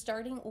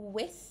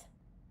with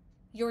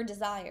your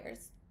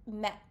desires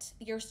met.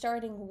 You're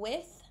starting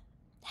with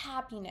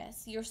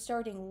happiness. You're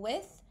starting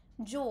with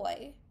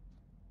joy.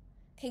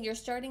 Okay, you're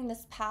starting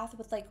this path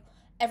with like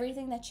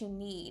everything that you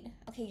need.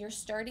 Okay, you're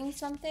starting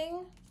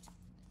something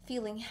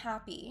feeling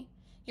happy.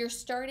 You're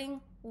starting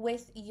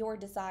with your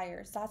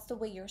desires. That's the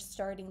way you're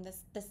starting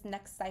this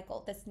next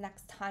cycle, this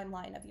next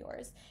timeline of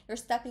yours. You're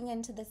stepping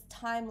into this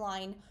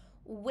timeline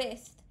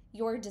with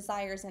your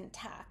desires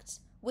intact,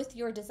 with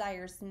your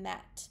desires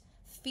met,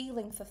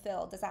 feeling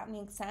fulfilled. Does that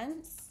make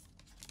sense?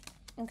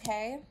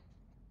 Okay.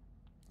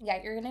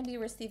 Yeah, you're going to be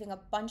receiving a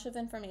bunch of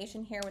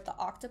information here with the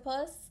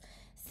octopus.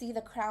 See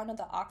the crown of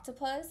the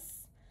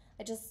octopus?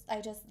 That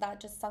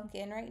just sunk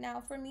in right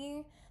now for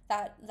me.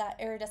 That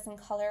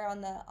iridescent color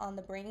on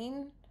the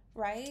brain,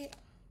 right?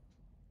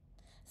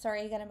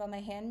 Sorry again about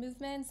my hand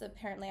movements.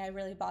 Apparently I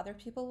really bother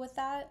people with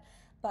that,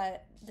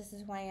 but this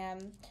is who I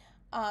am.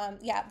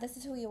 Yeah, this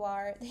is who you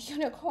are, the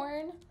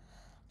unicorn.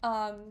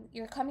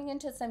 You're coming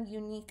into some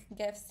unique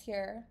gifts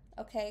here,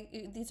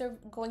 okay? These are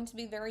going to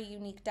be very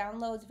unique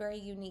downloads, very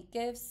unique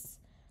gifts.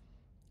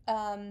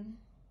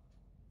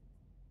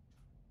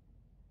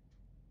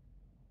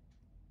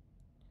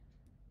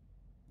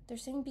 They're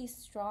saying be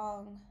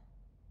strong.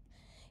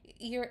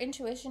 Your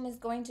intuition is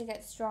going to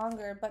get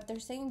stronger, but they're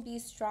saying be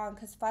strong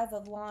because 5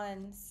 of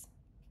Wands.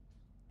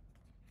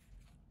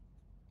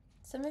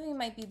 Some of you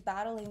might be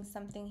battling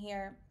something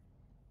here.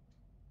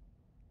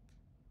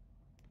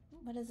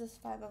 What is this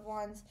 5 of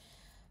Wands?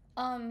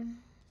 I'm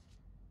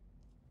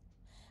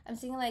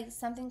seeing like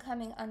something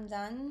coming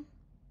undone.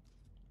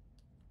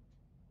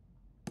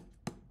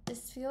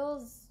 This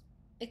feels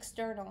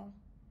external.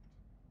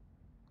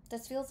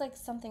 This feels like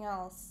something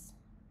else.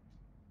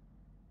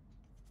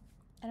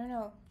 I don't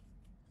know.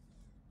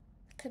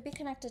 It could be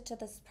connected to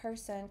this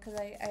person because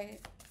I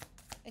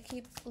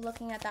keep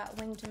looking at that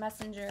winged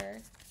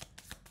messenger.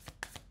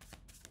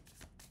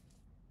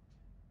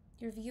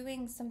 You're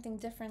viewing something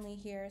differently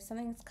here.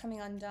 Something's coming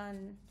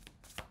undone.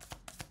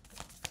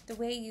 The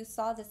way you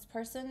saw this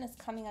person is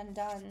coming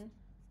undone.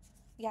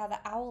 Yeah, the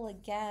owl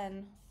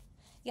again.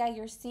 Yeah,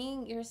 you're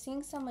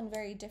seeing someone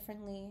very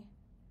differently.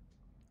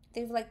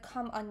 They've like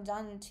come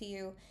undone to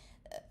you.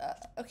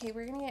 Okay,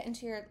 we're gonna get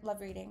into your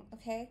love reading,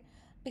 okay?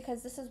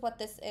 Because this is what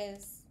this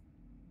is.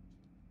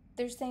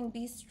 They're saying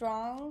be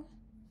strong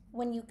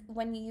when you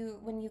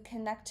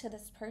connect to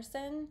this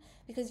person,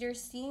 because you're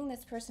seeing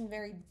this person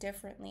very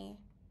differently.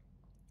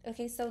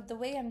 Okay, so the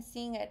way I'm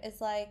seeing it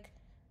is like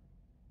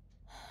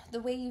the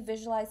way you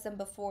visualized them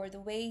before,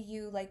 the way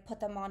you like put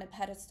them on a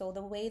pedestal,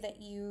 the way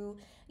that you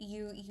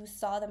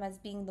saw them as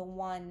being the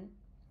one.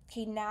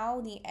 Okay,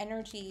 now the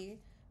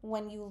energy,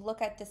 when you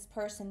look at this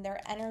person, their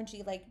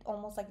energy like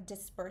almost like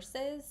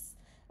disperses.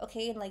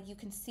 Okay, and like you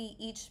can see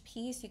each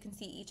piece, you can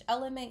see each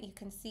element, you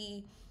can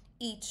see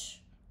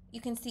each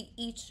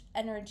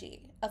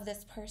energy of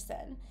this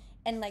person,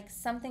 and like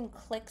something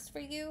clicks for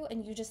you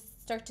and you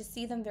just start to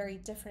see them very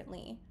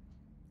differently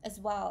as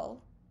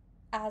well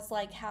as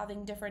like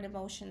having different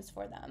emotions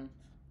for them.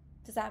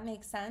 Does that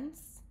make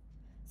sense?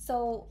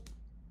 So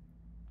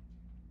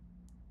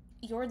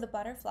you're the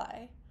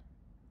butterfly.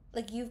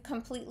 Like you've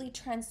completely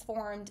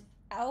transformed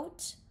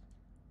out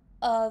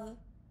of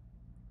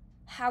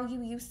how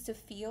you used to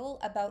feel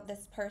about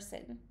this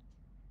person.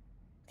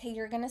 Okay,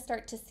 you're gonna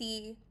start to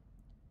see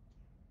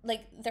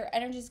like their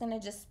energy is gonna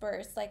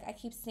disperse. Like I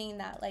keep seeing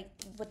that like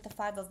with the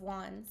 5 of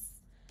Wands.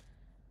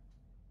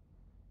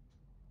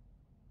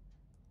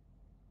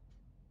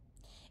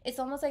 It's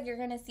almost like you're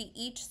gonna see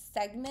each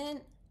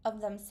segment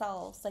of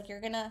themselves. Like you're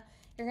gonna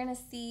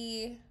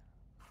see.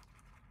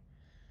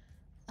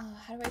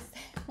 How do I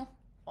say?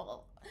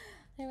 How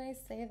do I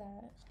say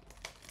that?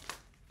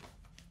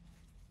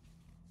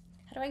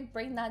 How do I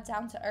bring that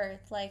down to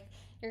earth? Like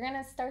you're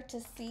gonna start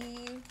to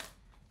see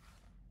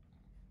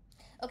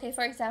Okay,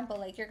 for example,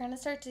 like you're gonna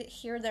start to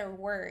hear their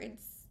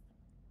words.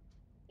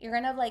 You're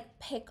gonna like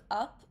pick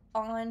up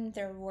on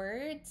their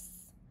words,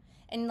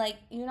 and like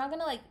you're not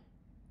gonna like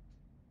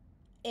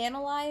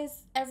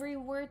analyze every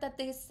word that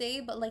they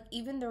say, but like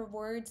even their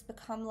words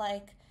become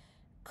like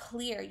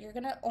clear. You're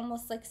gonna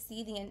almost like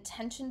see the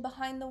intention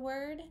behind the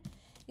word.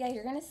 Yeah,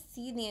 you're gonna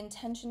see the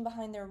intention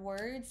behind their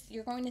words.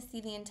 You're going to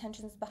see the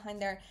intentions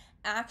behind their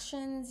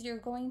actions. You're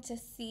going to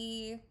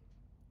see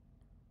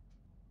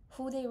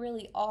who they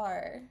really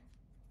are.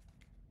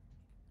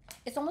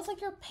 It's almost like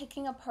you're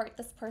picking apart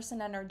this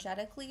person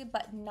energetically,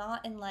 but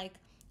not in like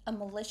a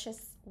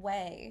malicious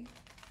way.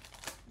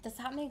 Does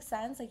that make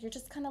sense? Like you're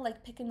just kind of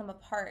like picking them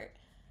apart,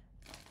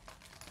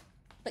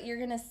 but you're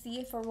gonna see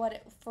it for what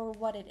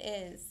it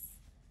is.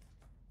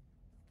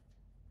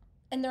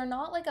 And they're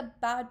not like a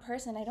bad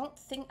person. I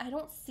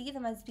don't see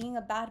them as being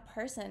a bad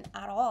person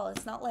at all.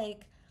 It's not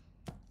like,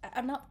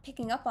 I'm not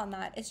picking up on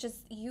that. It's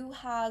just you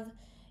have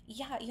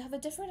a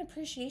different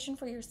appreciation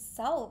for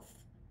yourself.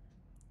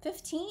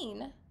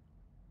 15.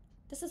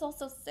 This is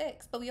also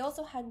 6, but we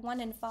also had 1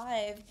 and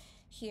 5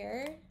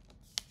 here.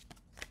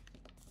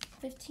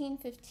 15,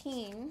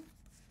 15,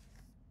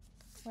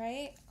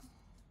 right?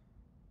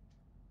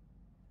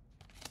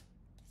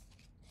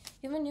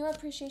 You have a new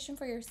appreciation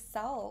for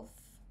yourself.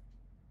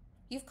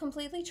 You've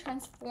completely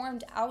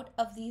transformed out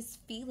of these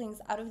feelings,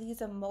 out of these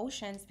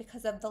emotions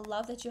because of the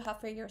love that you have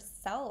for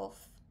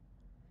yourself.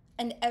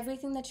 And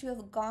everything that you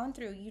have gone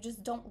through, you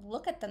just don't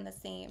look at them the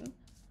same.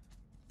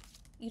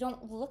 You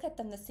don't look at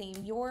them the same.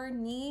 Your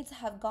needs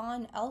have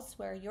gone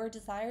elsewhere. Your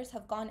desires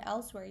have gone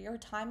elsewhere. Your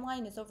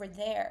timeline is over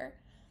there.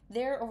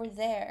 They're over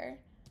there.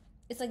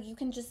 It's like you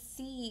can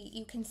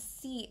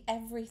see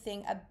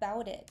everything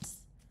about it.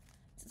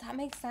 Does that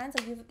make sense?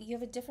 Like you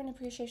have a different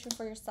appreciation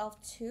for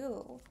yourself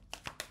too.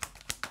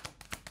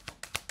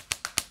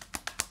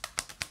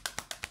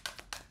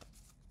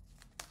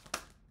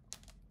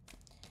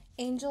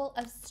 Angel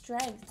of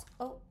Strength.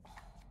 Oh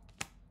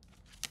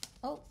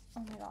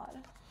my God.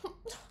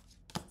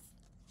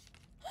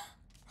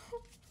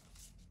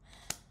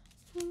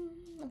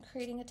 I'm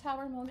creating a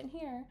tower moment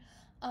here.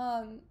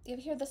 You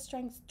hear the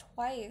strength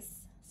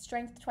twice.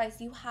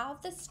 You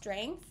have the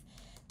strength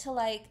to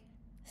like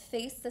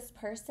face this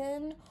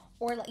person,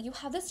 or like you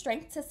have the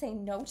strength to say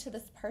no to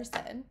this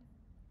person.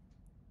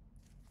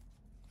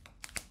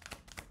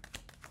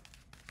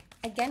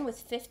 Again with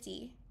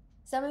 50.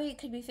 Somebody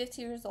could be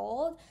 50 years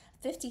old,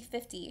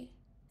 50-50,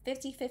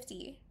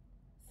 50-50.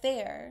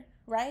 Fair,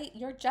 right?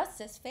 Your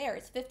justice, fair.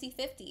 It's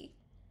 50-50.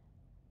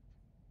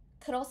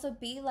 Could also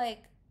be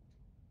like,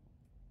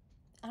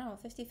 I don't know,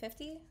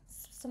 50-50?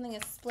 Something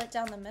is split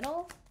down the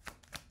middle?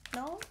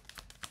 No?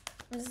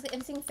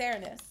 I'm seeing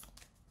fairness.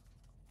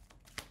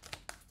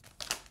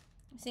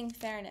 I'm seeing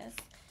fairness.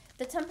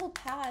 The temple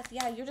path,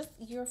 yeah,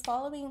 you're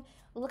following,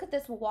 look at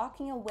this,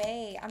 walking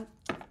away. You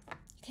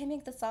can't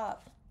make this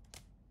up.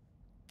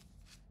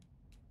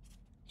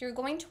 You're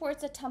going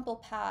towards a temple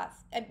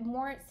path. And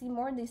more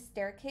in the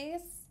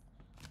staircase.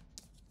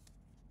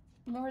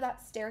 More of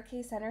that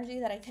staircase energy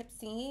that I kept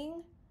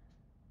seeing.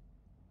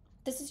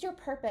 This is your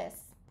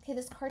purpose. Okay,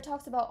 this card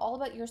talks all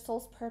about your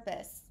soul's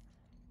purpose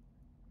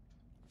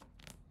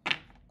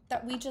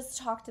that we just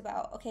talked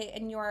about. Okay,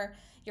 and your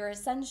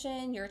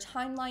ascension, your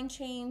timeline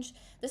change.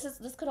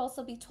 This could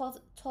also be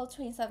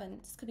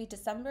 12/27. This could be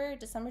December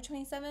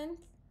 27th.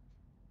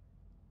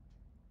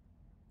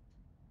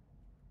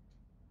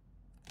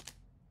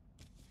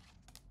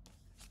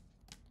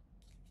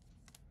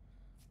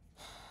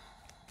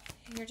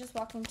 You're just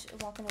walking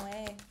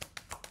away.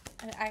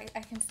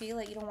 I can feel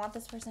it. You don't want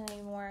this person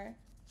anymore.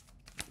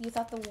 You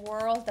thought the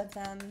world of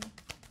them.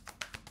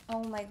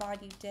 Oh my God,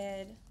 you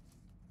did.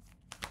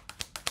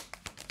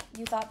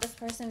 You thought this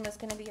person was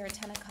going to be your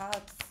 10 of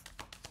Cups.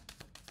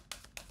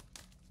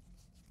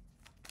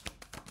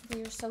 But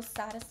you're so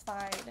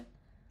satisfied.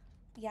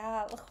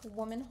 Yeah, look,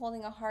 woman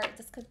holding a heart.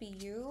 This could be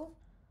you.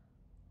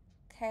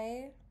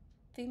 Okay?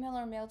 Female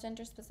or male,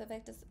 gender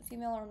specific.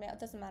 Female or male,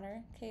 doesn't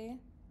matter. Okay?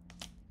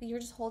 But you're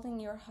just holding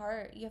your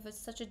heart. You have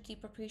such a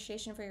deep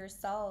appreciation for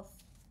yourself.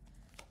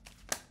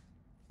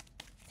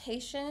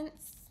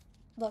 Patience.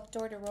 Look,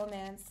 door to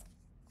romance.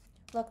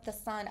 Look, the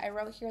sun. I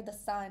wrote here the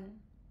sun.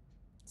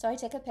 So I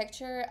take a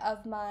picture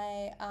of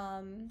my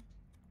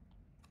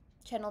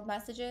channeled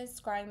messages,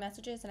 scrying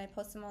messages, and I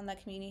post them on the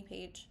community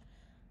page,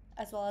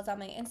 as well as on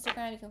my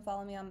Instagram. You can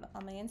follow me on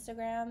my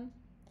Instagram.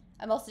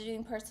 I'm also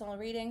doing personal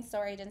readings.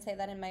 Sorry I didn't say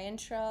that in my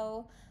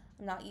intro.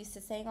 I'm not used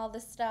to saying all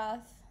this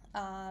stuff.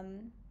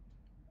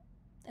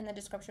 In the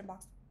description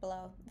box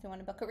below if you want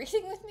to book a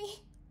reading with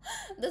me.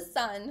 The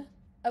sun,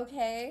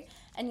 okay?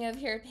 And you have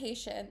here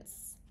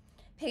patience.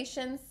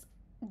 Patience,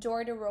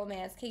 door to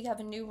romance. Okay, you have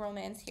a new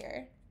romance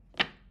here.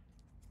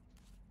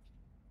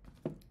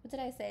 What did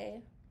I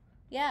say?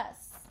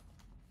 Yes.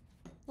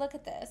 Look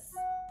at this.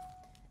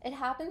 It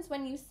happens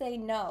when you say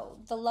no.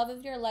 The love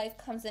of your life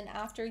comes in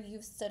after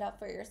you've stood up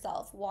for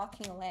yourself,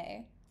 walking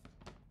away.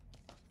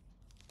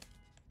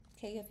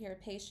 Okay, you have here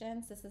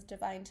patience. This is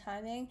divine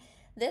timing.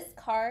 This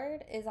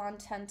card is on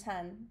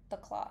 10:10, the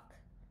clock.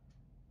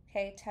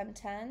 Okay,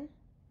 10-10.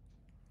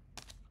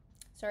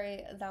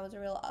 Sorry, that was a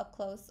real up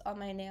close on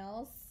my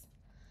nails.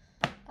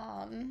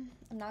 I'm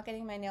not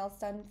getting my nails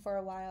done for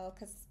a while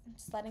because I'm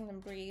just letting them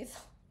breathe.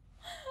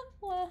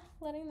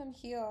 Letting them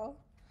heal.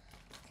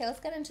 Okay, let's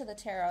get into the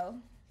tarot.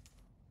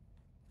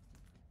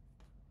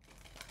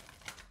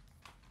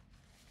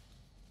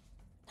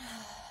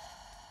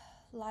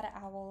 A lot of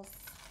owls.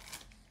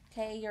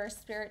 Okay, your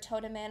spirit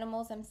totem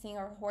animals I'm seeing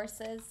are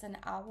horses and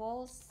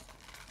owls.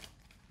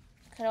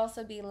 Could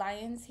also be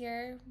lions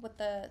here with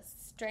the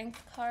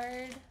strength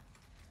card.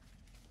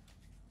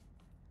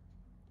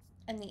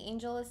 And the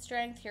angel of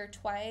strength here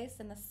twice.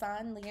 And the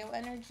sun, Leo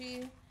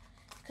energy.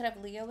 Could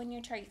have Leo in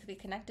your chart. You could be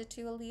connected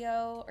to a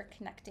Leo or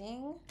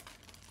connecting.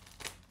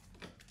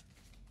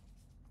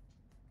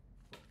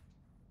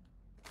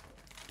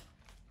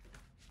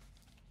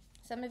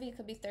 Some of you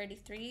could be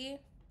 33.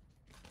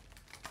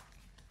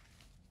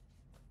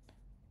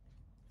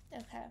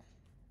 Okay.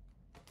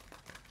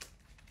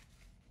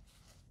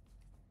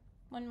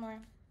 One more.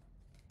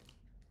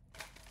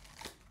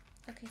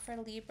 Okay, for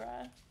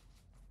Libra.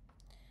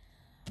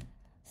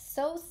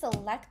 So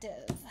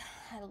selective.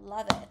 I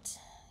love it.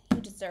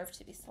 You deserve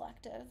to be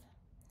selective.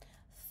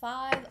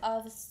 5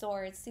 of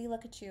Swords. See,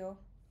 look at you.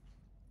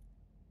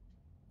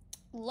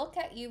 Look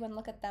at you and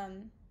look at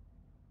them.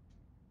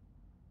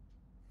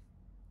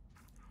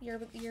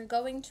 You're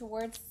going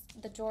towards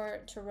the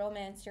door to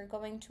romance. You're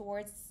going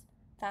towards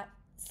that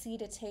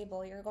seated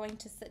table. You're going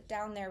to sit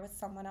down there with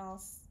someone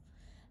else.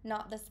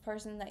 Not this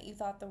person that you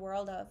thought the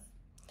world of.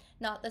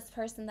 Not this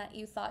person that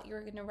you thought you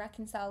were going to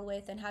reconcile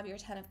with and have your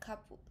 10 of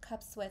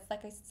Cups with.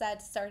 Like I said,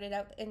 started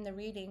out in the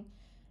reading.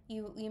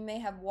 You may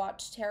have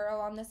watched tarot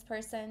on this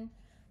person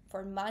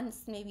for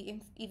months, maybe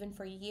even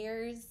for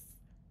years.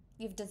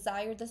 You've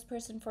desired this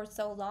person for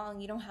so long.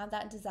 You don't have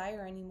that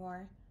desire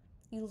anymore.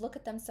 You look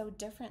at them so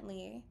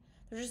differently.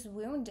 They're just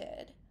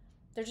wounded.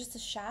 They're just a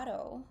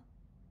shadow.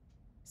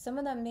 Some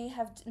of them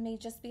may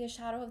just be a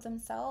shadow of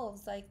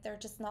themselves. Like they're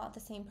just not the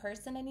same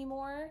person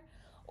anymore.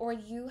 Or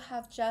you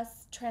have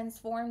just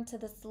transformed to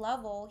this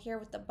level here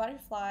with the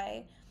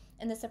butterfly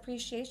and this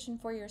appreciation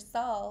for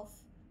yourself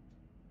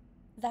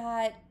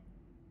that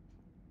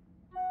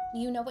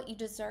you know what you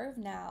deserve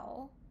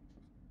now.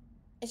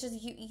 It's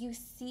just you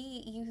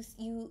see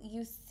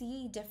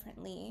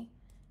differently.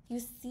 You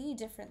see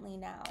differently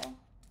now.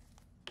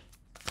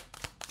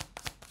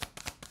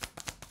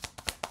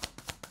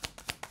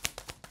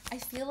 I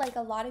feel like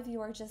a lot of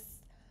you are just,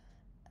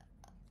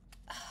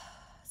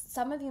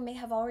 some of you may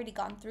have already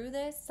gone through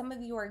this. Some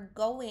of you are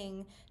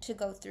going to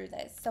go through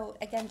this. So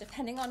again,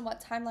 depending on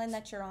what timeline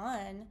that you're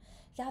on,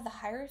 yeah, the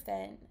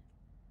Hierophant.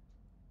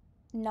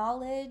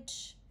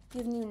 Knowledge. You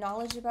have new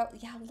knowledge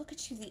about, yeah, look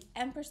at you, the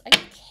Empress. Are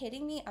you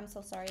kidding me? I'm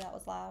so sorry, that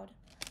was loud.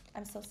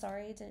 I'm so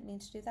sorry, didn't mean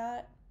to do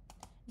that.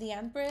 The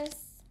Empress.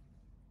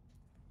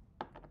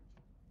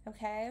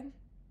 Okay.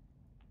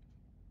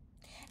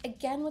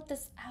 Again with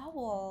this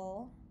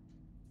owl.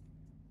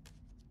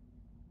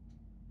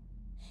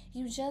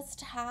 You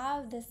just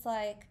have this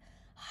like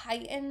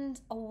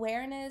heightened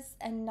awareness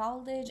and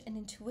knowledge and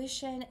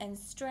intuition and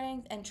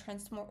strength and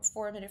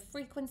transformative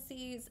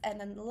frequencies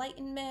and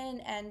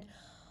enlightenment and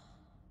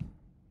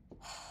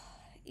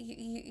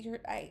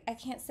I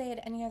can't say it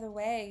any other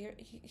way.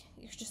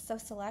 You're just so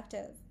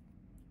selective.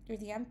 You're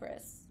the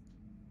Empress.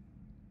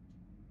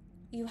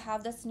 You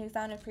have this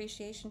newfound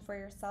appreciation for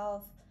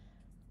yourself.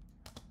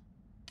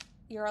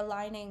 You're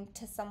aligning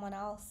to someone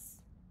else.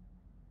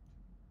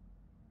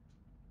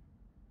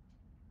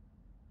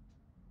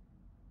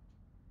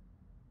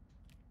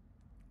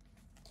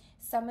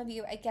 Some of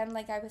you, again,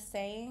 like I was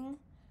saying,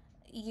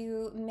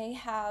 you may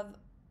have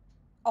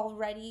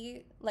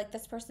already, like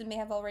this person may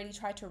have already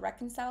tried to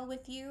reconcile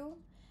with you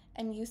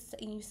and you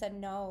said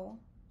no.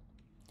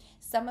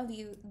 Some of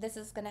you, this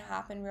is going to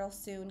happen real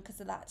soon because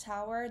of that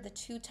tower, the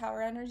 2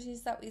 tower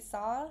energies that we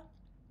saw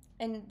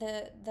and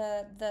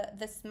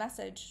this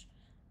message.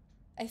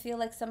 I feel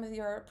like some of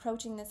you are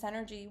approaching this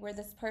energy where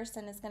this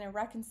person is going to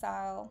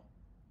reconcile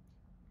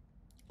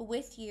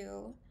with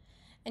you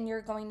and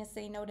you're going to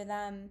say no to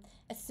them.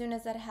 As soon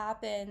as that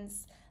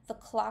happens, the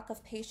clock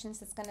of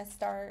patience is going to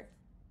start.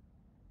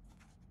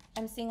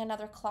 I'm seeing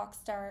another clock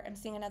start. I'm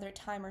seeing another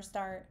timer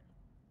start.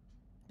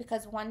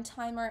 Because one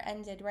timer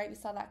ended, right? We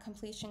saw that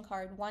completion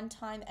card. One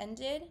time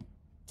ended,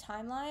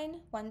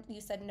 timeline. One,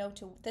 you said no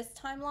to this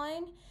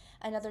timeline.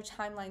 Another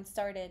timeline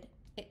started.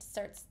 It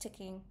starts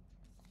ticking.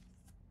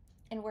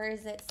 And where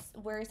is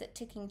it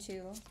ticking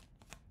to?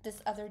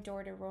 This other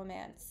door to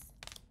romance.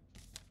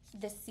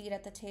 This seat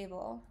at the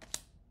table.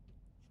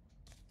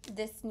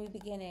 This new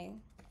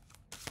beginning.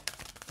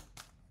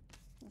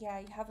 Yeah,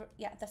 you have,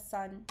 yeah, the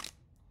sun.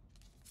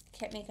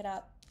 Can't make it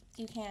up.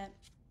 You can't.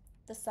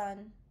 The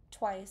sun,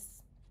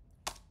 twice.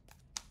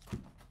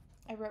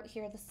 I wrote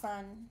here the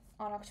sun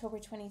on October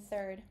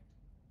 23rd.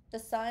 The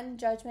sun,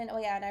 judgment, oh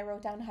yeah, and I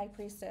wrote down High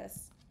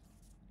Priestess.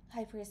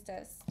 High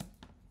Priestess.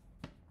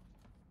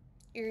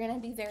 You're going to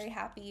be very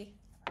happy.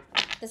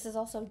 This is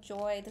also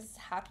joy. This is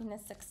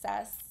happiness,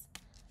 success.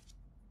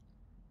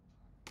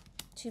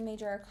 Two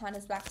major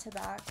arcanas back to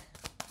back.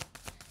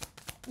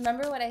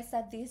 Remember what I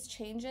said, these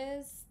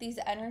changes, these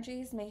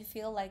energies may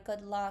feel like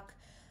good luck,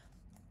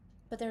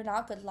 but they're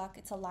not good luck.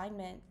 It's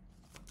alignment.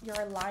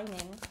 You're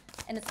aligning.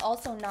 And it's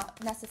also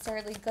not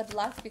necessarily good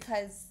luck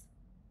because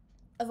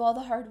of all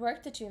the hard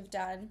work that you've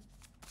done.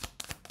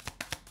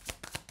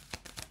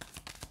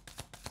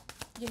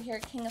 You hear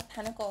King of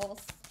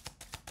Pentacles.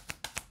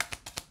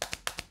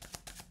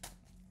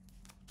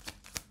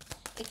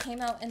 It came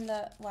out in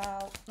the,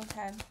 wow,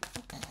 okay.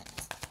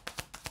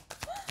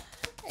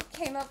 It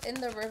came up in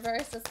the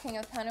reverse as King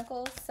of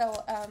Pentacles. So,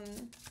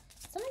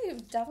 some of you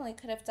definitely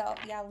could have dealt,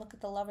 yeah, look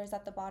at the Lovers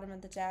at the bottom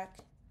of the deck.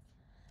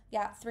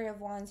 Yeah, Three of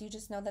Wands. You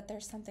just know that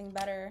there's something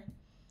better.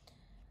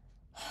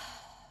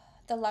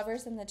 The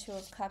Lovers and the Two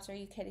of Cups. Are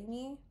you kidding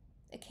me?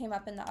 It came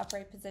up in the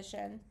upright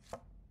position.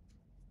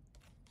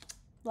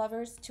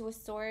 Lovers, Two of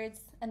Swords,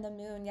 and the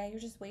Moon. Yeah, you're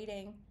just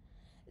waiting.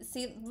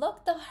 See,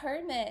 look, the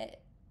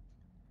Hermit.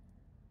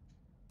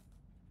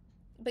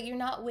 But you're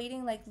not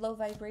waiting like low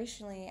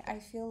vibrationally. I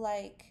feel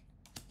like,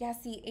 yeah,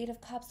 see, Eight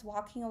of Cups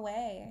walking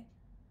away.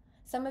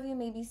 Some of you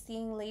may be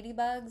seeing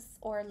ladybugs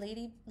or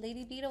lady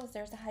beetles.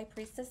 There's a High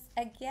Priestess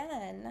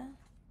again.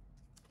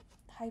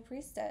 High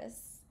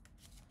Priestess.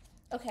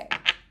 Okay.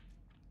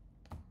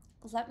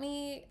 Let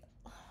me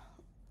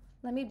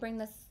bring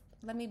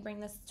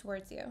this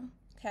towards you,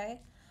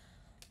 okay?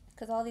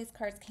 Because all these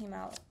cards came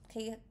out.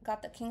 Okay,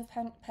 got the King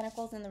of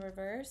Pentacles in the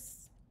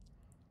reverse.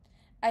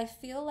 I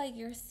feel like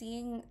you're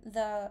seeing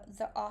the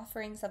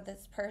offerings of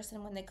this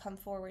person when they come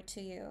forward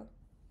to you,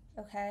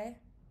 okay?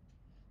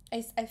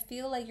 I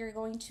feel like you're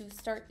going to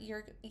start,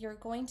 you're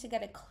going to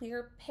get a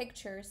clear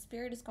picture.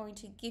 Spirit is going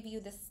to give you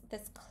this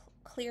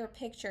clear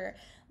picture,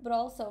 but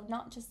also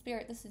not just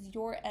Spirit. This is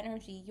your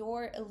energy.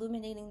 You're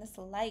illuminating this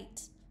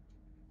light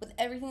with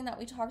everything that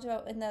we talked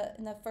about in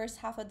the first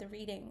half of the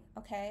reading,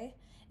 okay?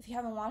 If you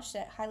haven't watched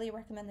it, highly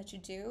recommend that you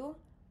do,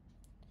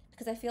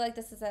 because I feel like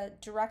this is a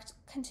direct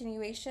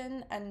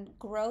continuation and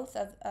growth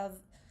of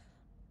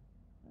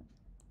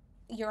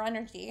your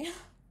energy.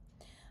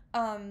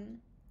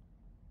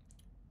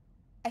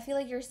 I feel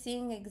like you're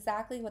seeing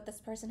exactly what this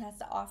person has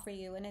to offer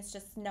you, and it's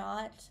just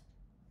not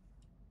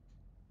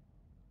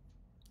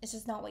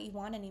what you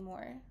want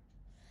anymore.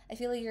 I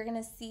feel like you're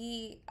going to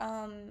see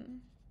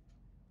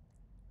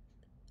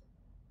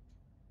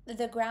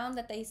the ground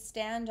that they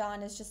stand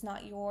on is just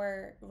not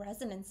your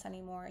resonance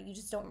anymore. You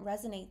just don't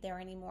resonate there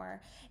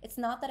anymore. It's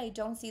not that I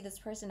don't see this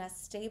person as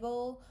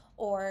stable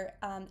or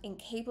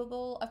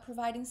incapable of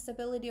providing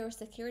stability or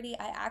security.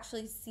 I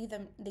actually see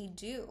them, they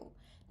do.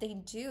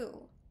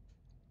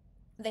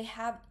 They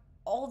have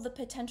all the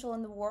potential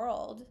in the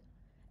world,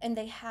 and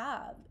they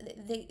have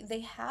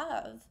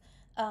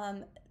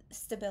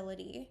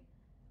stability.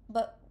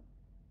 But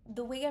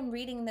the way I'm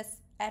reading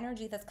this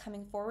energy that's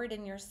coming forward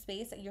in your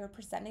space, that you're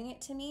presenting it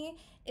to me,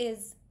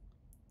 is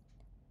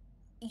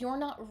you're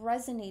not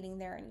resonating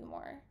there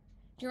anymore.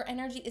 Your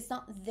energy is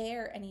not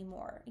there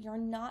anymore. You're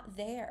not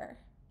there.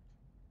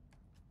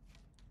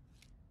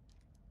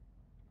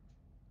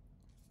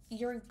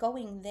 You're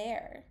going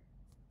there.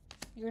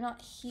 You're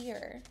not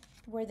here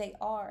where they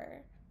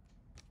are.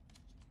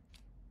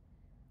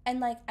 And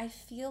like, I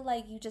feel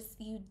like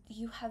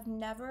you have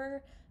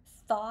never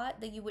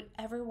thought that you would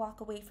ever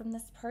walk away from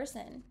this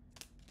person.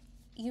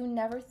 You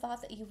never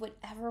thought that you would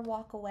ever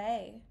walk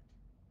away.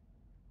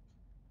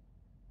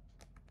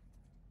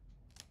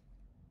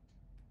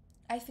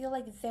 I feel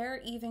like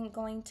they're even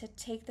going to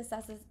take this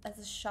as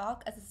a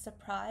shock, as a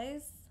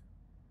surprise.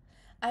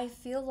 I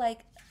feel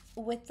like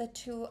with the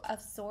Two of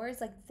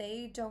Swords, like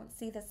they don't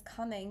see this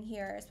coming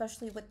here,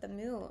 especially with the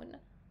Moon.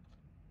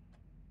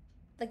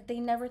 Like they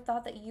never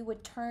thought that you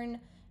would turn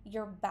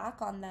your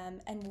back on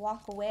them and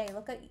walk away.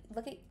 Look at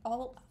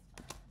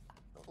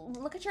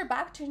your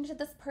back turned to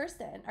this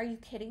person. Are you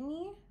kidding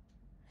me?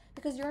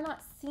 Because you're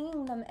not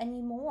seeing them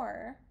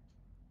anymore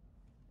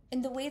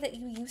in the way that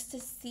you used to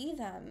see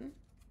them.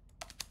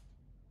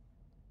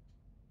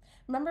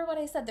 Remember what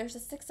I said, there's a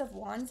Six of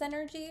Wands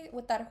energy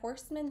with that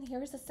Horseman.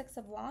 Here's the Six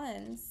of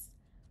Wands.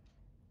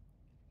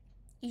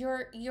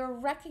 You're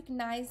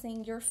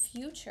recognizing your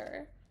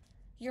future.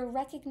 You're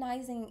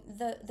recognizing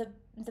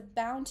the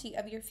bounty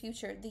of your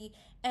future, the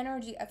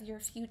energy of your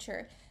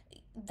future.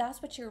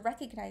 That's what you're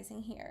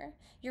recognizing here.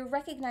 You're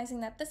recognizing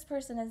that this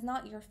person is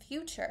not your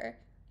future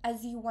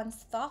as you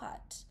once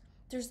thought.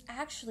 There's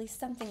actually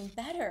something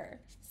better,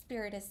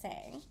 Spirit is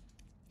saying.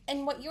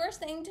 And what you're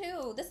saying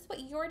too, this is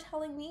what you're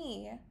telling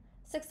me.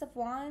 Six of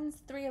Wands,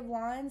 Three of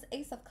Wands,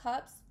 Ace of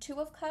Cups, Two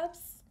of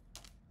Cups.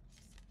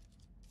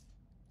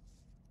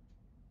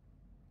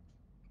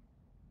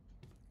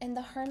 And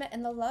the Hermit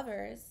and the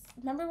Lovers.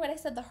 Remember what I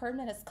said, the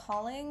Hermit is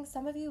calling?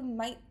 Some of you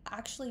might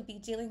actually be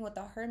dealing with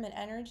the Hermit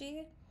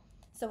energy.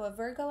 So a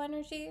Virgo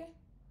energy.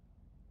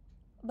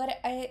 But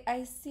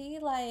I see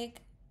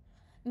like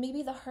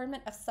maybe the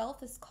Hermit of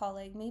Self is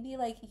calling. Maybe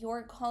like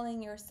you're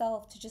calling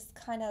yourself to just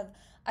kind of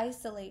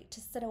isolate, to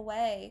sit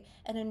away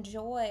and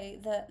enjoy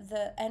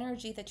the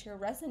energy that you're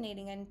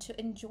resonating in, to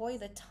enjoy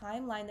the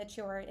timeline that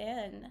you are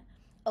in.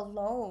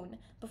 alone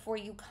before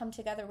you come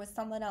together with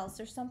someone else.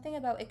 There's something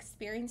about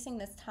experiencing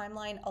this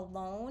timeline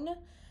alone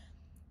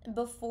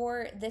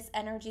before this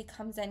energy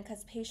comes in,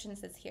 because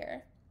patience is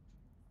here.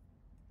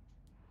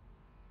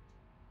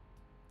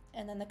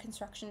 And then the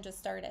construction just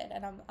started,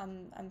 and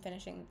I'm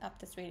finishing up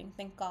this reading,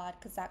 thank God,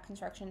 because that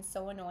construction is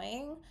so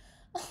annoying.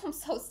 I'm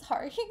so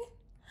sorry.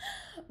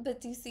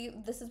 But do you see,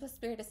 this is what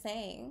Spirit is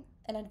saying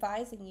and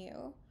advising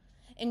you.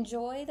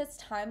 Enjoy this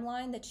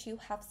timeline that you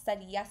have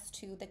said yes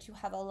to, that you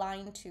have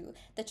aligned to,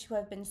 that you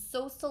have been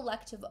so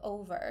selective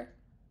over.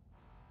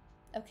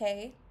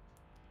 Okay?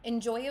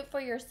 Enjoy it for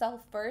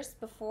yourself first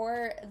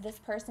before this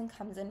person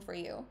comes in for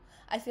you.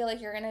 I feel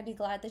like you're going to be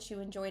glad that you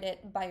enjoyed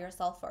it by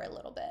yourself for a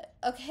little bit.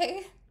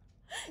 Okay?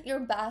 You're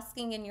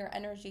basking in your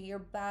energy. You're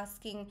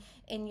basking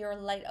in your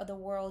light of the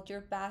world.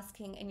 You're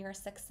basking in your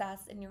success,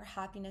 in your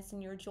happiness,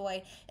 in your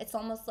joy. It's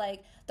almost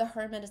like the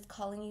Hermit is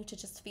calling you to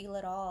just feel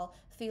it all.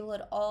 Feel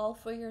it all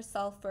for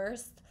yourself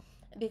first,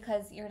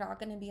 because you're not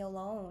going to be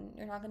alone.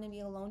 You're not going to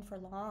be alone for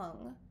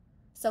long.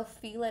 So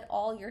feel it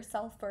all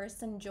yourself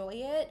first. Enjoy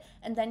it,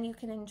 and then you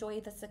can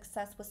enjoy the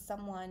success with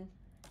someone.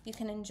 You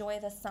can enjoy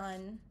the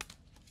sun.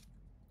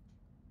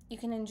 You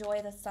can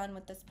enjoy the sun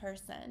with this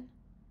person.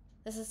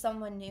 This is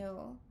someone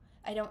new.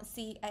 I don't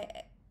see,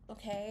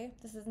 okay?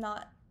 This is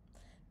not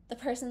the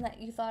person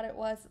that you thought it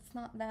was. It's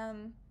not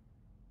them.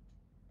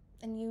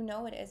 And you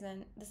know it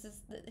isn't.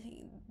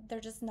 They're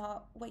just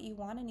not what you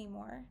want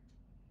anymore.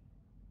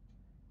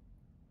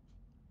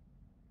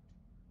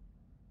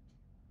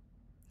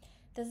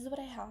 This is what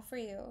I have for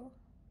you.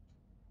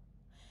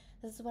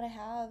 This is what I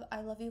have.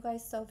 I love you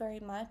guys so very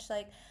much.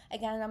 Like,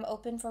 again, I'm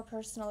open for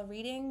personal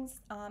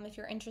readings. If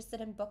you're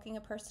interested in booking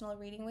a personal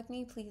reading with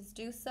me, please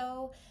do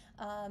so.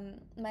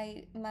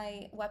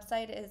 My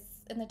website is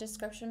in the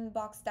description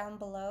box down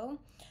below.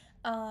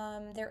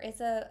 There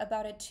is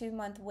about a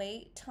 2-month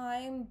wait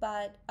time,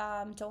 but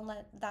don't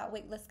let that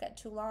wait list get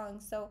too long.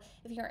 So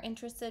if you're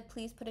interested,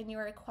 please put in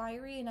your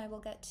inquiry and I will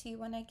get to you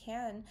when I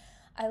can.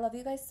 I love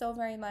you guys so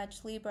very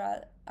much,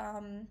 Libra.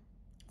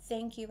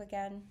 Thank you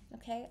again.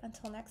 Okay,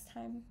 until next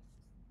time.